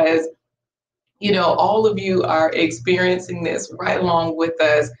because, you know, all of you are experiencing this right along with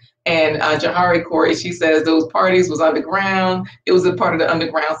us. And Jahari Corey, she says those parties was underground. It was a part of the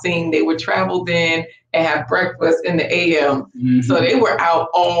underground scene. They would travel then and have breakfast in the AM. So they were out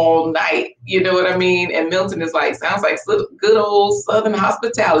all night. You know what I mean? And Milton is like, sounds like good old Southern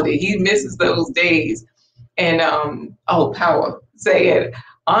hospitality. He misses those days. And Power said,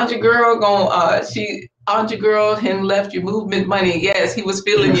 Anja girl, him left your movement money. Yes, he was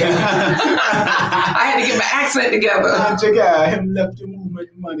feeling you. I had to get my accent together. Anja guy, him left your movement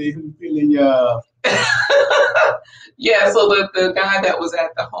money, him feeling you. Yeah, so the guy that was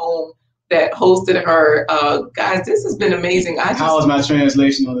at the home that hosted her, guys, this has been amazing. How was my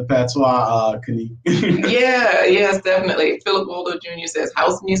translation on the patois, Kani? Yes, definitely. Philip Waldo Jr. says,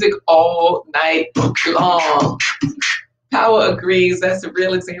 house music all night long. Power agrees. That's a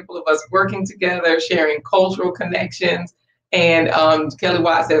real example of us working together, sharing cultural connections. And Kelly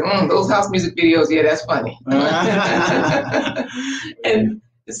Watt says, those house music videos, yeah, that's funny. And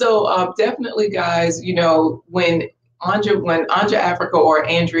so definitely, guys, you know, when AnjaAfreeca or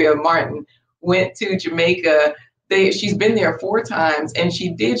Andrea Martin went to Jamaica, she's been there 4 times, and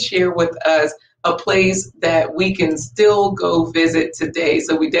she did share with us a place that we can still go visit today.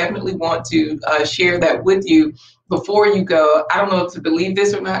 So we definitely want to share that with you before you go. I don't know if to believe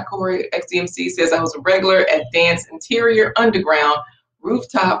this or not, Corey. XDMC says I was a regular at Dance Interior Underground,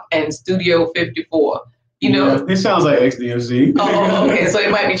 Rooftop, and Studio 54. You know, it sounds like XDMC. Okay, so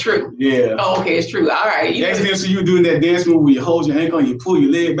it might be true. Yeah. Okay, it's true. All right. XDMC, you doing that dance move where you hold your ankle and you pull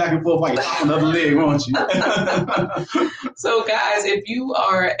your leg back and forth while you hop another leg, won't you? So, guys, if you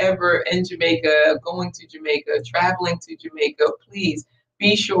are ever in Jamaica, going to Jamaica, traveling to Jamaica, please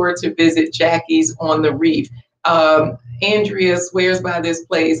be sure to visit Jackie's on the Reef. Andrea swears by this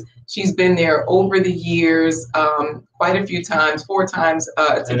place. She's been there over the years, quite a few times, 4 times to be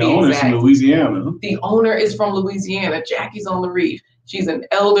exact. And the owner's from Louisiana. The owner is from Louisiana. Jackie's on the Reef. She's an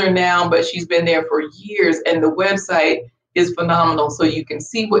elder now, but she's been there for years, and the website is phenomenal. So you can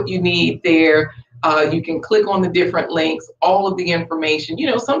see what you need there. You can click on the different links, all of the information. You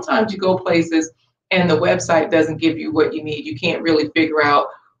know, sometimes you go places and the website doesn't give you what you need. You can't really figure out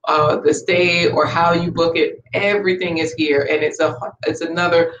the stay or how you book it. Everything is here, and it's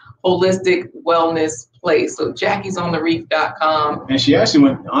another holistic wellness place. So JackiesOnTheReef.com. And she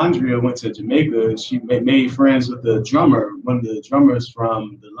actually Andrea went to Jamaica. She made friends with the drummer, one of the drummers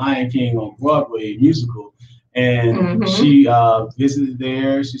from The Lion King on Broadway musical. And she visited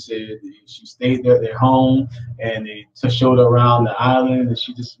there. She said she stayed there at their home, and they showed her around the island, and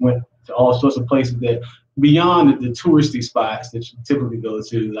she just went to all sorts of places that beyond the touristy spots that you typically go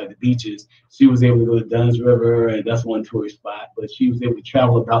to, like the beaches. She was able to go to Dunn's River, and that's one tourist spot, but she was able to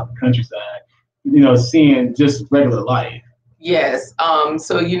travel about the countryside, you know, seeing just regular life. Yes.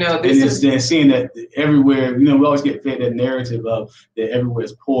 So, you know, seeing that everywhere, you know, we always get fed that narrative of that everywhere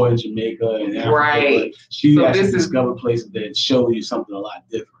is poor in Jamaica and Africa. Right. But she actually discovered places that show you something a lot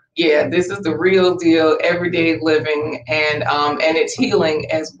different. Yeah, this is the real deal, everyday living, and it's healing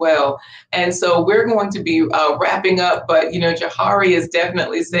as well. And so we're going to be wrapping up, but, you know, Jahari is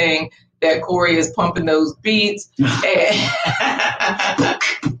definitely saying that Corey is pumping those beats.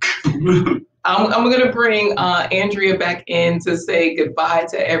 I'm going to bring Andrea back in to say goodbye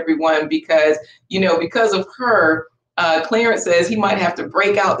to everyone because, you know, because of her, Clarence says he might have to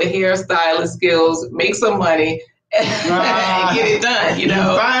break out the hairstylist skills, make some money, and get it done, you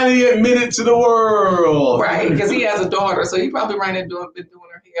know. Finally admitted to the world. Right, because he has a daughter, so he probably been doing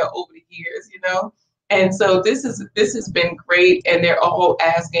her hair over the years, you know. And so this has been great, and they're all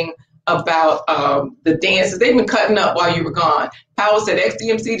asking about the dances. They've been cutting up while you were gone. Powell said,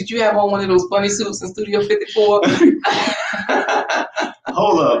 XDMC, did you have on one of those bunny suits in Studio 54?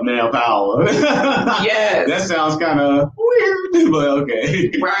 Hold up now, Powell. Yes. That sounds kind of weird, but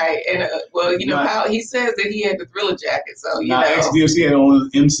okay. Right. And well, you know, Powell, he says that he had the Thriller jacket, so you know. XDMC had on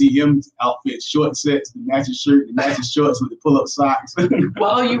MCM outfit, short sets, the matching shirt, the matching shorts with the pull-up socks.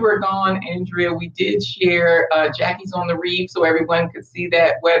 While you were gone, Andrea, we did share Jackie's on the Reef so everyone could see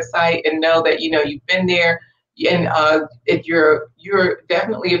that website and know that, you know, you've been there. And if you're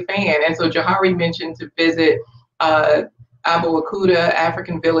definitely a fan. And so Jahari mentioned to visit AnjaAfreeca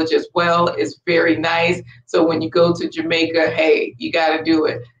African Village as well. It's very nice. So when you go to Jamaica, hey, you got to do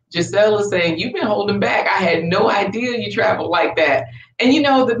it. Giselle is saying, you've been holding back. I had no idea you traveled like that. And, you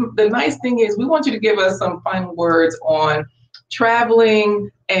know, the nice thing is we want you to give us some final words on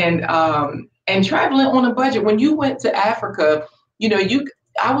traveling and traveling on a budget. When you went to Africa, you know,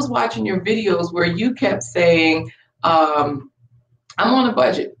 I was watching your videos where you kept saying, I'm on a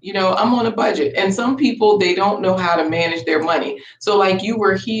budget, you know, I'm on a budget. And some people, they don't know how to manage their money. So like you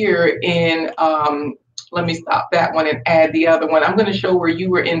were here in, let me stop that one and add the other one. I'm going to show where you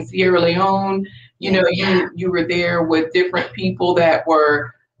were in Sierra Leone. You know, you were there with different people that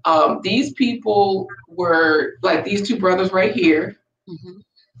were, these people were like these 2 brothers right here. Mm-hmm.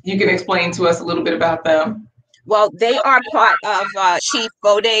 You can explain to us a little bit about them. Well, they are part of Chief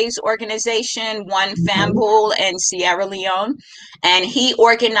Bode's organization, One Famboul in Sierra Leone, and he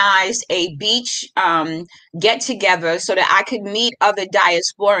organized a beach get-together so that I could meet other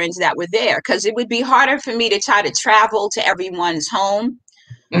diasporans that were there, because it would be harder for me to try to travel to everyone's home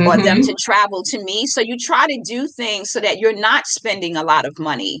or them to travel to me. So you try to do things so that you're not spending a lot of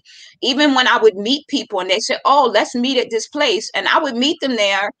money. Even when I would meet people and they said, oh, let's meet at this place, and I would meet them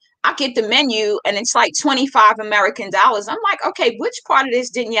there. I get the menu and it's like 25 American dollars. I'm like, okay, which part of this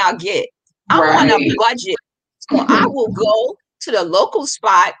didn't y'all get? I'm on a budget. So I will go to the local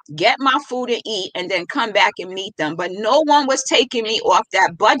spot, get my food and eat, and then come back and meet them. But no one was taking me off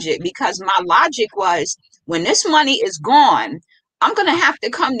that budget because my logic was, when this money is gone, I'm going to have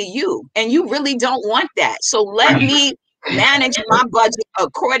to come to you. And you really don't want that. So let me manage my budget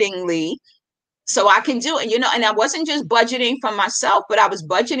accordingly. So I can do it, and I wasn't just budgeting for myself, but I was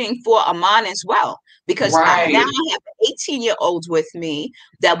budgeting for Amon as well, because now I have an 18-year-old with me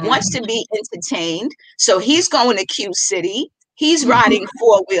that wants to be entertained. So he's going to Q City. He's riding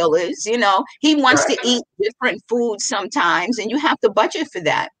four-wheelers, he wants to eat different foods sometimes, and you have to budget for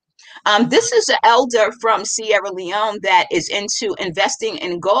that. This is an elder from Sierra Leone that is into investing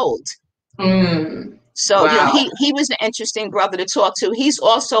in gold. So, he was an interesting brother to talk to. He's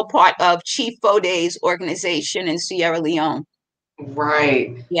also part of Chief Fode's organization in Sierra Leone.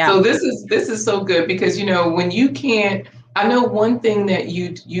 Right. Yeah. So this is so good, because, when you can't, I know one thing that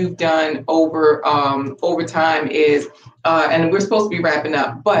you've done over time is, and we're supposed to be wrapping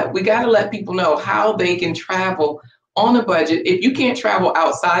up, but we got to let people know how they can travel on a budget. If you can't travel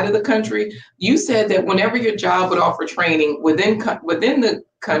outside of the country, you said that whenever your job would offer training within the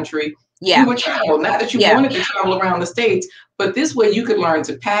country, you would travel. Not that you wanted to travel around the States, but this way you could learn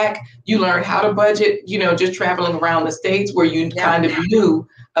to pack. You learn how to budget, just traveling around the States where you kind of knew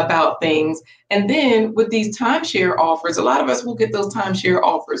about things. And then with these timeshare offers, a lot of us will get those timeshare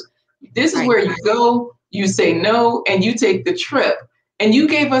offers. This is where you go, you say no, and you take the trip. And you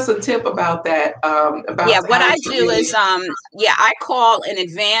gave us a tip about that. What I do is, I call in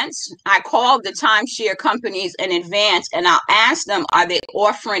advance. I call the timeshare companies in advance, and I'll ask them, are they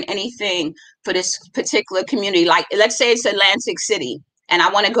offering anything for this particular community? Like, let's say it's Atlantic City, and I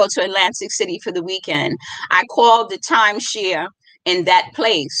want to go to Atlantic City for the weekend. I call the timeshare in that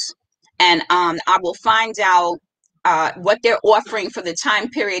place, and I will find out what they're offering for the time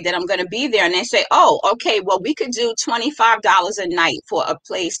period that I'm going to be there. And they say, oh, okay, well, we could do $25 a night for a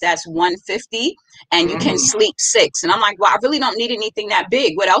place that's $150, and you can sleep 6. And I'm like, well, I really don't need anything that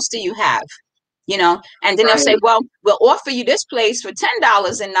big. What else do you have? And then they'll say, well, we'll offer you this place for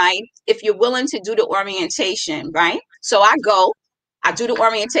 $10 a night if you're willing to do the orientation, right? So I go, I do the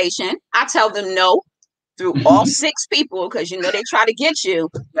orientation. I tell them no through all 6 people, because they try to get you.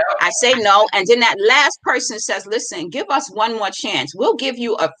 I say no, and then that last person says, listen, give us one more chance. We'll give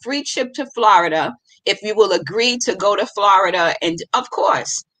you a free trip to Florida if you will agree to go to Florida. And of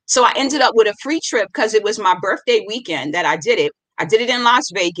course, so I ended up with a free trip because it was my birthday weekend that I did it. I did it in Las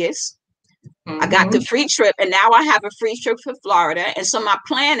Vegas. I got the free trip, and now I have a free trip for Florida. And so my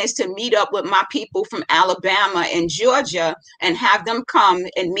plan is to meet up with my people from Alabama and Georgia and have them come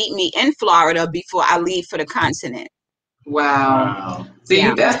and meet me in Florida before I leave for the continent. Wow. See,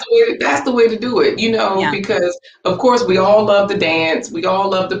 that's the way to do it, because of course we all love to dance, we all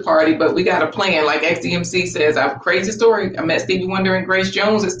love to party, but we got a plan. Like XDMC says, I have a crazy story. I met Stevie Wonder and Grace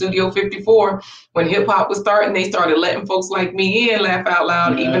Jones at Studio 54 when hip hop was starting. They started letting folks like me in, laugh out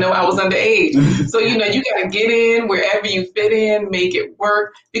loud, even though I was underage. So you got to get in wherever you fit in, make it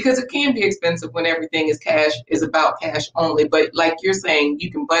work, because it can be expensive when everything is about cash only. But like you're saying,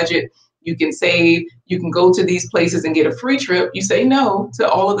 you can budget. You can save, you can go to these places and get a free trip. You say no to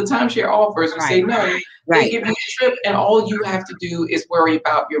all of the timeshare offers. You say no. They give you a trip, and all you have to do is worry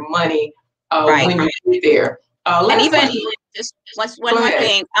about your money when you get there. And even just one more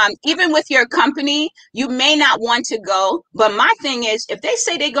thing, even with your company, you may not want to go. But my thing is, if they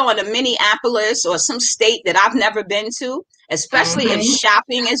say they go into Minneapolis or some state that I've never been to, especially if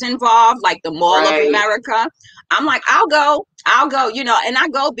shopping is involved, like the Mall of America, I'm like, I'll go, and I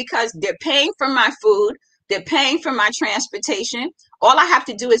go because they're paying for my food. They're paying for my transportation. All I have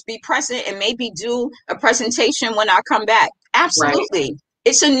to do is be present and maybe do a presentation when I come back. Absolutely.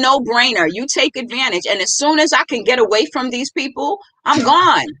 It's a no-brainer. You take advantage. And as soon as I can get away from these people, I'm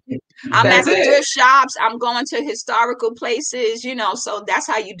gone. I'm at the thrift shops. I'm going to historical places, so that's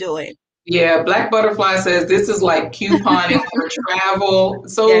how you do it. Yeah, Black Butterfly says this is like couponing for travel.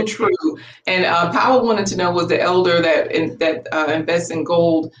 So true. And Powell wanted to know, was the elder that invests in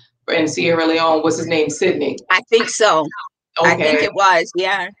gold in Sierra Leone, what's his name, Sydney? I think so. Okay. I think it was,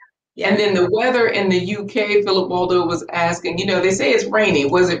 yeah. And then the weather in the UK, Philip Waldo was asking, they say it's rainy.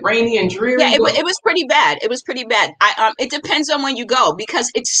 Was it rainy and dreary? Yeah, it was pretty bad. It was pretty bad. It depends on when you go, because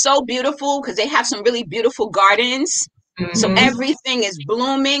it's so beautiful, because they have some really beautiful gardens. So everything is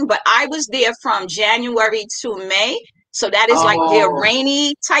blooming. But I was there from January to May. So that is like their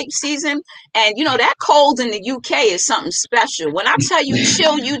rainy type season. And, that cold in the UK is something special. When I tell you,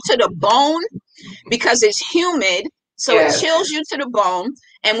 chill you to the bone, because it's humid. So it chills you to the bone.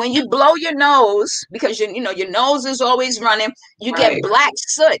 And when you blow your nose, because your nose is always running, you get black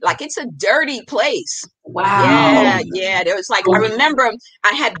soot. Like, it's a dirty place. Wow. Yeah. There was I remember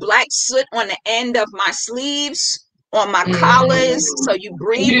I had black soot on the end of my sleeves, on my collars. So you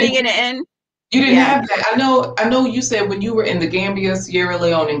breathing it in. You didn't have that. I know you said when you were in the Gambia, Sierra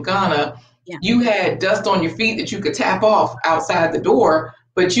Leone, and Ghana, you had dust on your feet that you could tap off outside the door.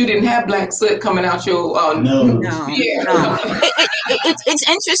 but you didn't have black soot coming out your No. yeah. It's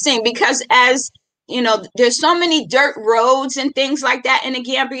interesting because as you know, there's so many dirt roads and things like that in the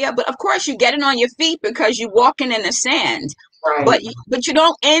Gambia, but of course you get it on your feet because you're walking in the sand. Right. But you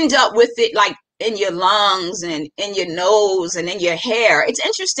don't end up with it like in your lungs and in your nose and in your hair. It's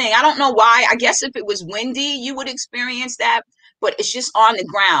interesting. I don't know why. I guess if it was windy, you would experience that, but it's just on the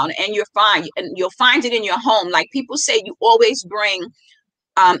ground and you're fine. And you'll find it in your home. Like people say, you always bring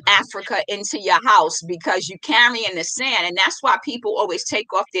Africa into your house because you carry in the sand. And that's why people always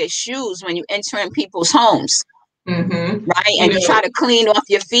take off their shoes when you enter in people's homes. Mm-hmm. Right. And you try to clean off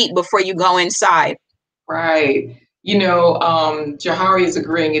your feet before you go inside. Right. You know, Jahari is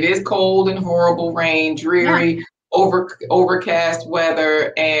agreeing. It is cold and horrible, rain, dreary, overcast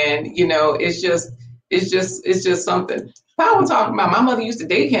weather, and you know, it's just something. I was talking about. My mother used to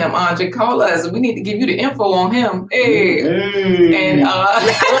date him. Anja, call us. We need to give you the info on him. Hey, and I'll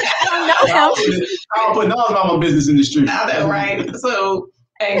put my business in the street. Right. So,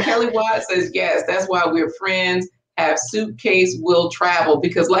 and Kelly Watt says yes. That's why we're friends. Have suitcase will travel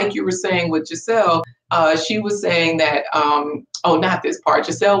because, like you were saying with Giselle. She was saying that, not this part.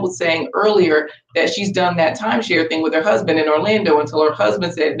 Giselle was saying earlier that she's done that timeshare thing with her husband in Orlando until her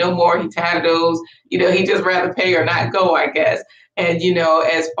husband said no more. He tired of those. You know, he just rather pay or not go, I guess. And, you know,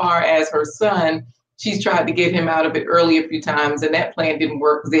 as far as her son, she's tried to get him out of it early a few times. And that plan didn't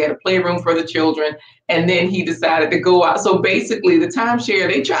work because they had a playroom for the children. And then he decided to go out. So basically, the timeshare,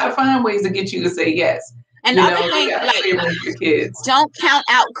 they try to find ways to get you to say yes. And the other thing, like, don't count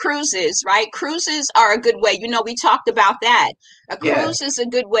out cruises, right? Cruises are a good way. You know, we talked about that. A cruise is a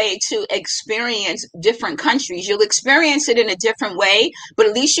good way to experience different countries. You'll experience it in a different way, but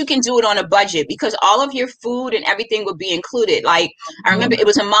at least you can do it on a budget because all of your food and everything will be included. Like, I remember it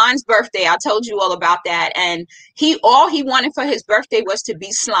was Amon's birthday. I told you all about that. And all he wanted for his birthday was to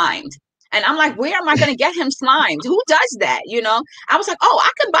be slimed. And I'm like, where am I going to get him slimed? Who does that? You know, I was like, oh, I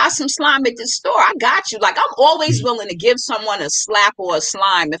could buy some slime at the store. I got you. Like, I'm always willing to give someone a slap or a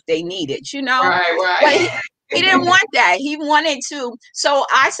slime if they need it, you know? Right. But he didn't want that. He wanted to. So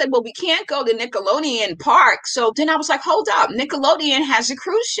I said, well, we can't go to Nickelodeon Park. So then I was like, hold up. Nickelodeon has a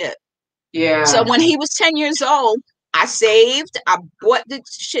cruise ship. Yeah. So when he was 10 years old, I saved. I bought the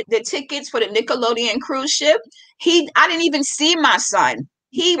tickets for the Nickelodeon cruise ship. I didn't even see my son.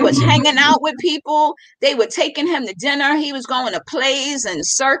 He was hanging out with people. They were taking him to dinner. He was going to plays and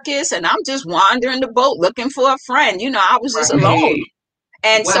circus. And I'm just wandering the boat looking for a friend. You know, I was just alone.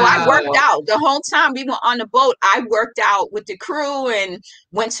 And so I worked out the whole time we were on the boat. I worked out with the crew and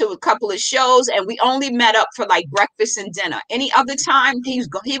went to a couple of shows. And we only met up for like breakfast and dinner. Any other time, he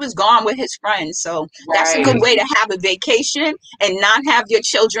was gone with his friends. So that's a good way to have a vacation and not have your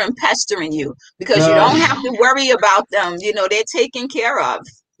children pestering you because you don't have to worry about them. You know, they're taken care of.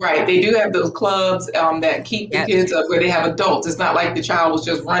 Right. They do have those clubs that keep the kids up where they have adults. It's not like the child was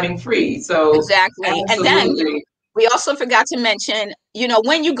just running free. So exactly. Absolutely. And then we also forgot to mention, you know,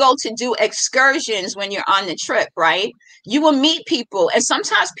 when you go to do excursions, when you're on the trip, right, you will meet people. And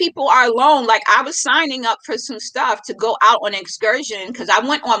sometimes people are alone. Like I was signing up for some stuff to go out on an excursion because I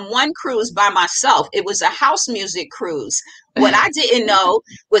went on one cruise by myself. It was a house music cruise. What I didn't know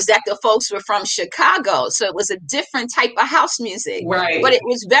was that the folks were from Chicago. So it was a different type of house music. Right. But it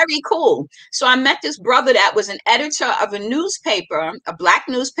was very cool. So I met this brother that was an editor of a newspaper, a Black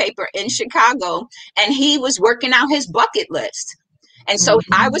newspaper in Chicago, and he was working out his bucket list. And so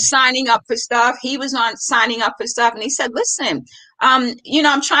I was signing up for stuff. He was signing up for stuff. And he said, listen, you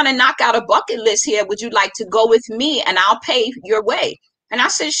know, I'm trying to knock out a bucket list here. Would you like to go with me and I'll pay your way? And I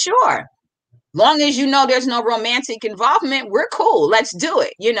said, sure. Long as you know there's no romantic involvement, we're cool. Let's do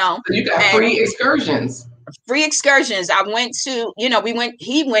it, you know. You got free excursions. Free excursions. I went to, you know,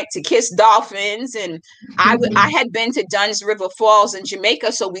 he went to Kiss Dolphins and I had been to Dunn's River Falls in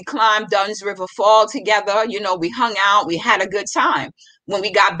Jamaica. So we climbed Dunn's River Fall together. You know, we hung out, we had a good time. When we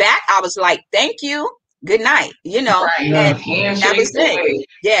got back, I was like, thank you. Good night, you know, and that was it.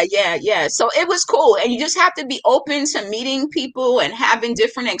 Yeah. So it was cool. And you just have to be open to meeting people and having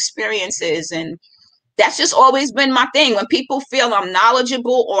different experiences. And that's just always been my thing. When people feel I'm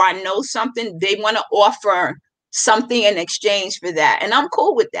knowledgeable or I know something, they want to offer something in exchange for that. And I'm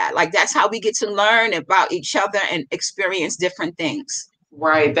cool with that. Like, that's how we get to learn about each other and experience different things.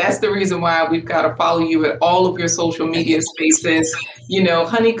 Right. That's the reason why we've got to follow you at all of your social media spaces. You know,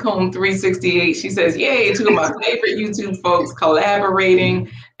 Honeycomb 368, she says, yay, two of my favorite YouTube folks collaborating.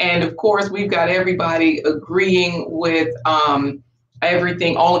 And of course, we've got everybody agreeing with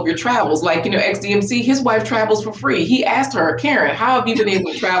everything, all of your travels. Like, XDMC, his wife travels for free. He asked her, Karen, how have you been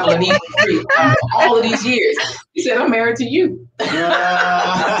able to travel and eat for free all of these years? He said, I'm married to you.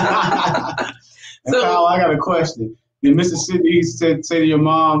 So Kyle, I got a question. Did Mr. Sidney say to your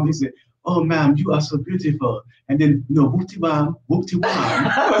mom, he said, oh, ma'am, you are so beautiful. And then, whoop-de-wham, whoop-de-wham.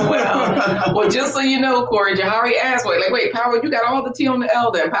 well, just so you know, Corey, Jahari asked, wait, Power, you got all the tea on the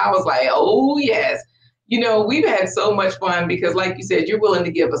elder. And Power's like, oh, yes. We've had so much fun because, like you said, you're willing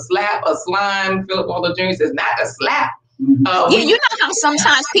to give a slap, a slime. Philip Waldo Jr. says, not a slap. Yeah, you know how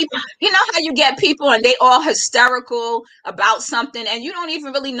sometimes people, how you get people and they all hysterical about something and you don't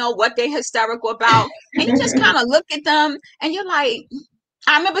even really know what they're hysterical about. And you just kind of look at them and you're like,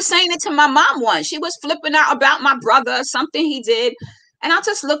 I remember saying it to my mom once. She was flipping out about my brother, something he did. And I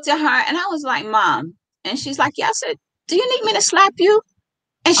just looked at her and I was like, Mom. And she's like, yeah. I said, do you need me to slap you?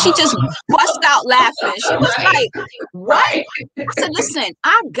 And she just bust out laughing. She was like, what? I said, listen,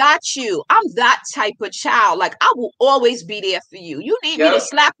 I got you. I'm that type of child. Like, I will always be there for you. You need me to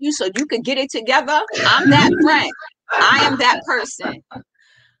slap you so you can get it together? I'm that friend. I am that person.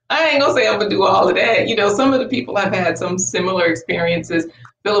 I ain't gonna say I'm gonna do all of that. Some of the people I've had some similar experiences.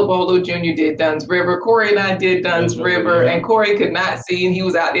 Philip Waldo Jr. did Dunn's River. Corey and I did Dunn's River, and Corey could not see, and he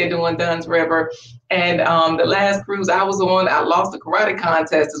was out there doing Dunn's River. And the last cruise I was on, I lost the karate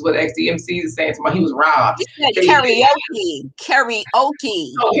contest, is what XDMC is saying to me. He was robbed. Karaoke.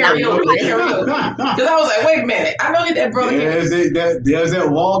 Oh, karaoke. Because I was like, wait a minute, I know that brother. There's that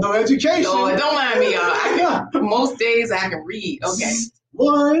Waldo education. Oh, don't mind me, y'all. Most days I can read. Okay.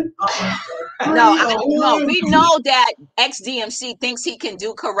 What? No, we know that XDMC thinks he can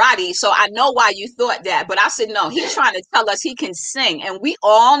do karate, so I know why you thought that. But I said, no, he's trying to tell us he can sing, and we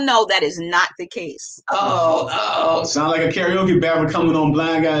all know that is not the case. Oh. Sound like a karaoke battle coming on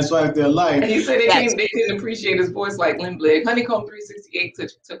Blind Guys Fight Their Life. And he said they couldn't appreciate his voice like Lynn Bligg. Honeycomb 368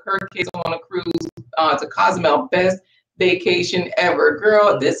 took her kids on a cruise to Cozumel. Best vacation ever.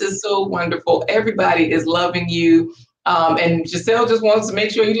 Girl, this is so wonderful. Everybody is loving you. And Giselle just wants to make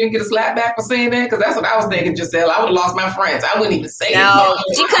sure you didn't get a slap back for saying that, because that's what I was thinking, Giselle. I would have lost my friends. I wouldn't even say it. No,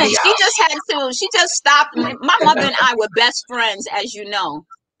 she couldn't. She just had to. She just stopped. My mother and I were best friends, as you know,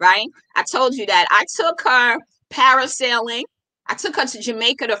 right? I told you that. I took her parasailing. I took her to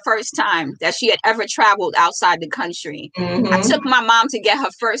Jamaica the first time that she had ever traveled outside the country. Mm-hmm. I took my mom to get her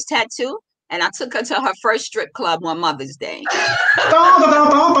first tattoo. And I took her to her first strip club on Mother's Day.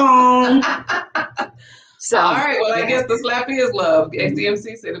 So, all right, well, I guess the slap is love.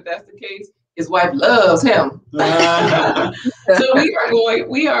 XDMC said if that's the case, his wife loves him. So we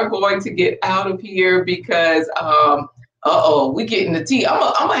are going to get out of here because we getting the tea. I'm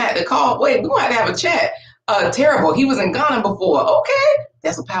gonna have to call. Wait, we're gonna have to have a chat. Terrible. He was in Ghana before. Okay,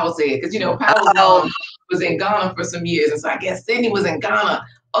 that's what Powell said, because Powell was in Ghana for some years, and so I guess Sydney was in Ghana.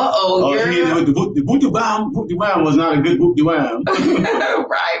 The booty-wham was not a good booty-wham.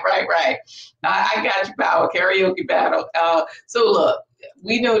 Right. I got you, Power. Karaoke battle. So look,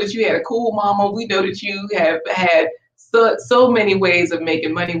 we know that you had a cool mama. We know that you have had so many ways of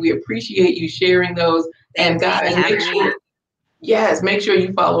making money. We appreciate you sharing those. And guys, make sure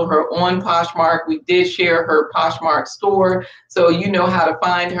you follow her on PoshMark. We did share her PoshMark store, so you know how to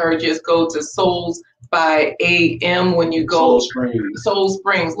find her. Just go to Souls by AM when you go Soul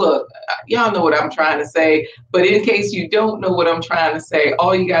Springs. Look, y'all know what I'm trying to say, but in case you don't know what I'm trying to say,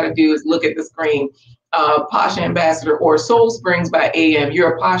 all you got to do is look at the screen. Posh Ambassador or Soul Springs by AM.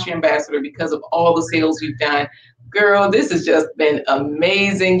 You're a Posh Ambassador because of all the sales you've done. Girl, this has just been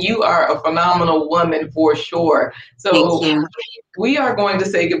amazing. You are a phenomenal woman for sure. So we are going to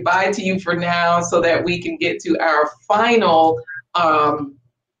say goodbye to you for now so that we can get to our final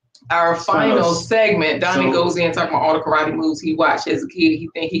segment. Donnie goes in talking about all the karate moves he watched as a kid. He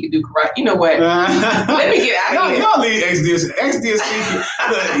think he could do karate. You know what? Let me get out of here. Y'all leave XDSC.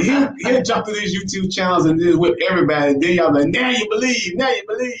 He'll jump through these YouTube channels and just whip everybody. Then y'all like, now you believe. I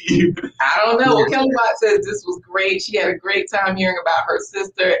don't know. Well, Kelly Bott says this was great. She had a great time hearing about her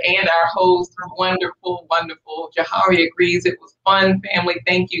sister and our host. Wonderful. Jahari agrees. It was fun, family.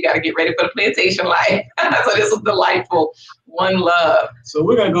 Thank you. Got to get ready for the plantation life. So this was delightful. One love. So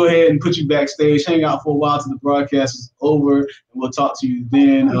we're going to go ahead and put you backstage, hang out for a while till the broadcast is over, and we'll talk to you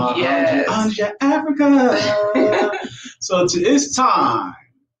then. AnjaAfreeca. So it's time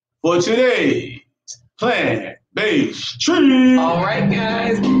for today's plant-based treat. All right,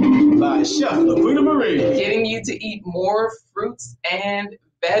 guys. By Chef LaQuita Marie. Getting you to eat more fruits and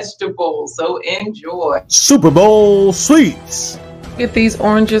vegetables. So enjoy. Super Bowl sweets. Get these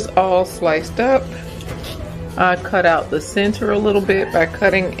oranges all sliced up. I cut out the center a little bit by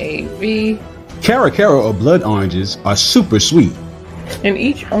cutting a V. Cara or blood oranges are super sweet. And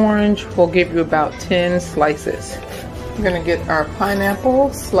each orange will give you about 10 slices. We're gonna get our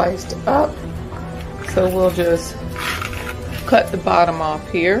pineapple sliced up. So we'll just cut the bottom off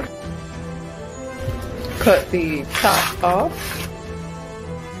here. Cut the top off.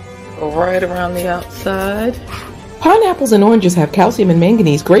 Go right around the outside. Pineapples and oranges have calcium and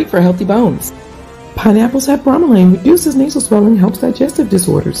manganese, great for healthy bones. Pineapples have bromelain, reduces nasal swelling, helps digestive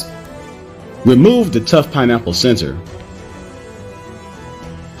disorders. Remove the tough pineapple center.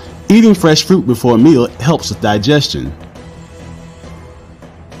 Eating fresh fruit before a meal helps with digestion.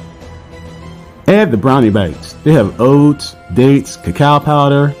 Add the brownie bites. They have oats, dates, cacao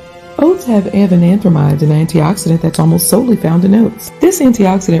powder. Oats have avananthramides, an antioxidant that's almost solely found in oats. This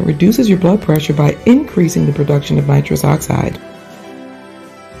antioxidant reduces your blood pressure by increasing the production of nitrous oxide.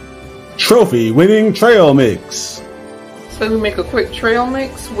 Trophy-winning trail mix. So we make a quick trail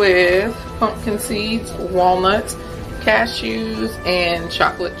mix with pumpkin seeds, walnuts, cashews, and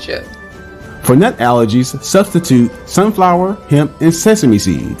chocolate chip. For nut allergies, substitute sunflower, hemp, and sesame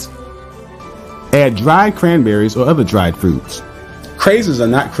seeds. Add dried cranberries or other dried fruits. Craisins are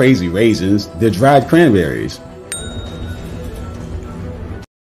not crazy raisins, they're dried cranberries.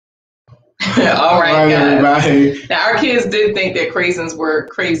 All right, guys. Everybody. Now, our kids did think that craisins were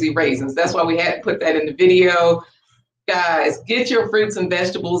crazy raisins. That's why we had to put that in the video. Guys, get your fruits and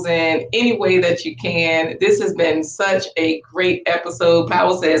vegetables in any way that you can. This has been such a great episode.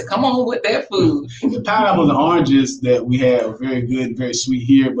 Powell says, come on with that food. The pineapples and oranges that we had are very good, very sweet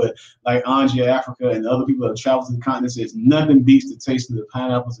here, but like AnjaAfreeca and other people that have traveled to the continent says nothing beats the taste of the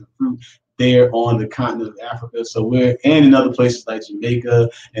pineapples and fruit there on the continent of Africa. So and in other places like Jamaica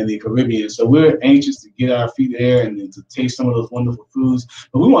and the Caribbean. So we're anxious to get our feet there and to taste some of those wonderful foods.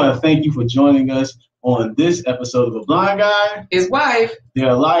 But we want to thank you for joining us on this episode of A Blind Guy, His Wife,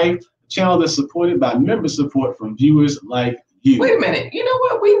 Their Life, a channel that's supported by member support from viewers like you. Wait a minute. You know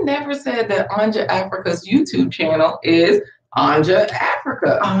what? We never said that AnjaAfreeca's YouTube channel is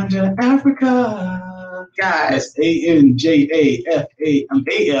AnjaAfreeca. AnjaAfreeca. Guys. That's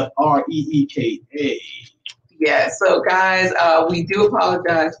AnjaAfreeka. Yeah, so guys, we do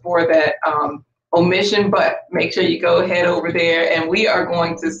apologize for that omission, but make sure you go ahead over there, and we are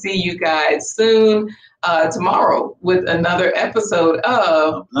going to see you guys soon tomorrow with another episode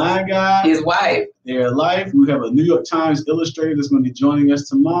of Blind Guy, His Wife, Their Life. We have a New York Times illustrator that's going to be joining us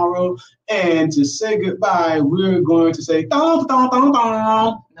tomorrow. And to say goodbye, we're going to say dun, dun, dun,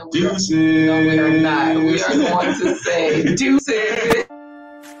 dun. No, Deuces. No, we are not. We are going to say deuces.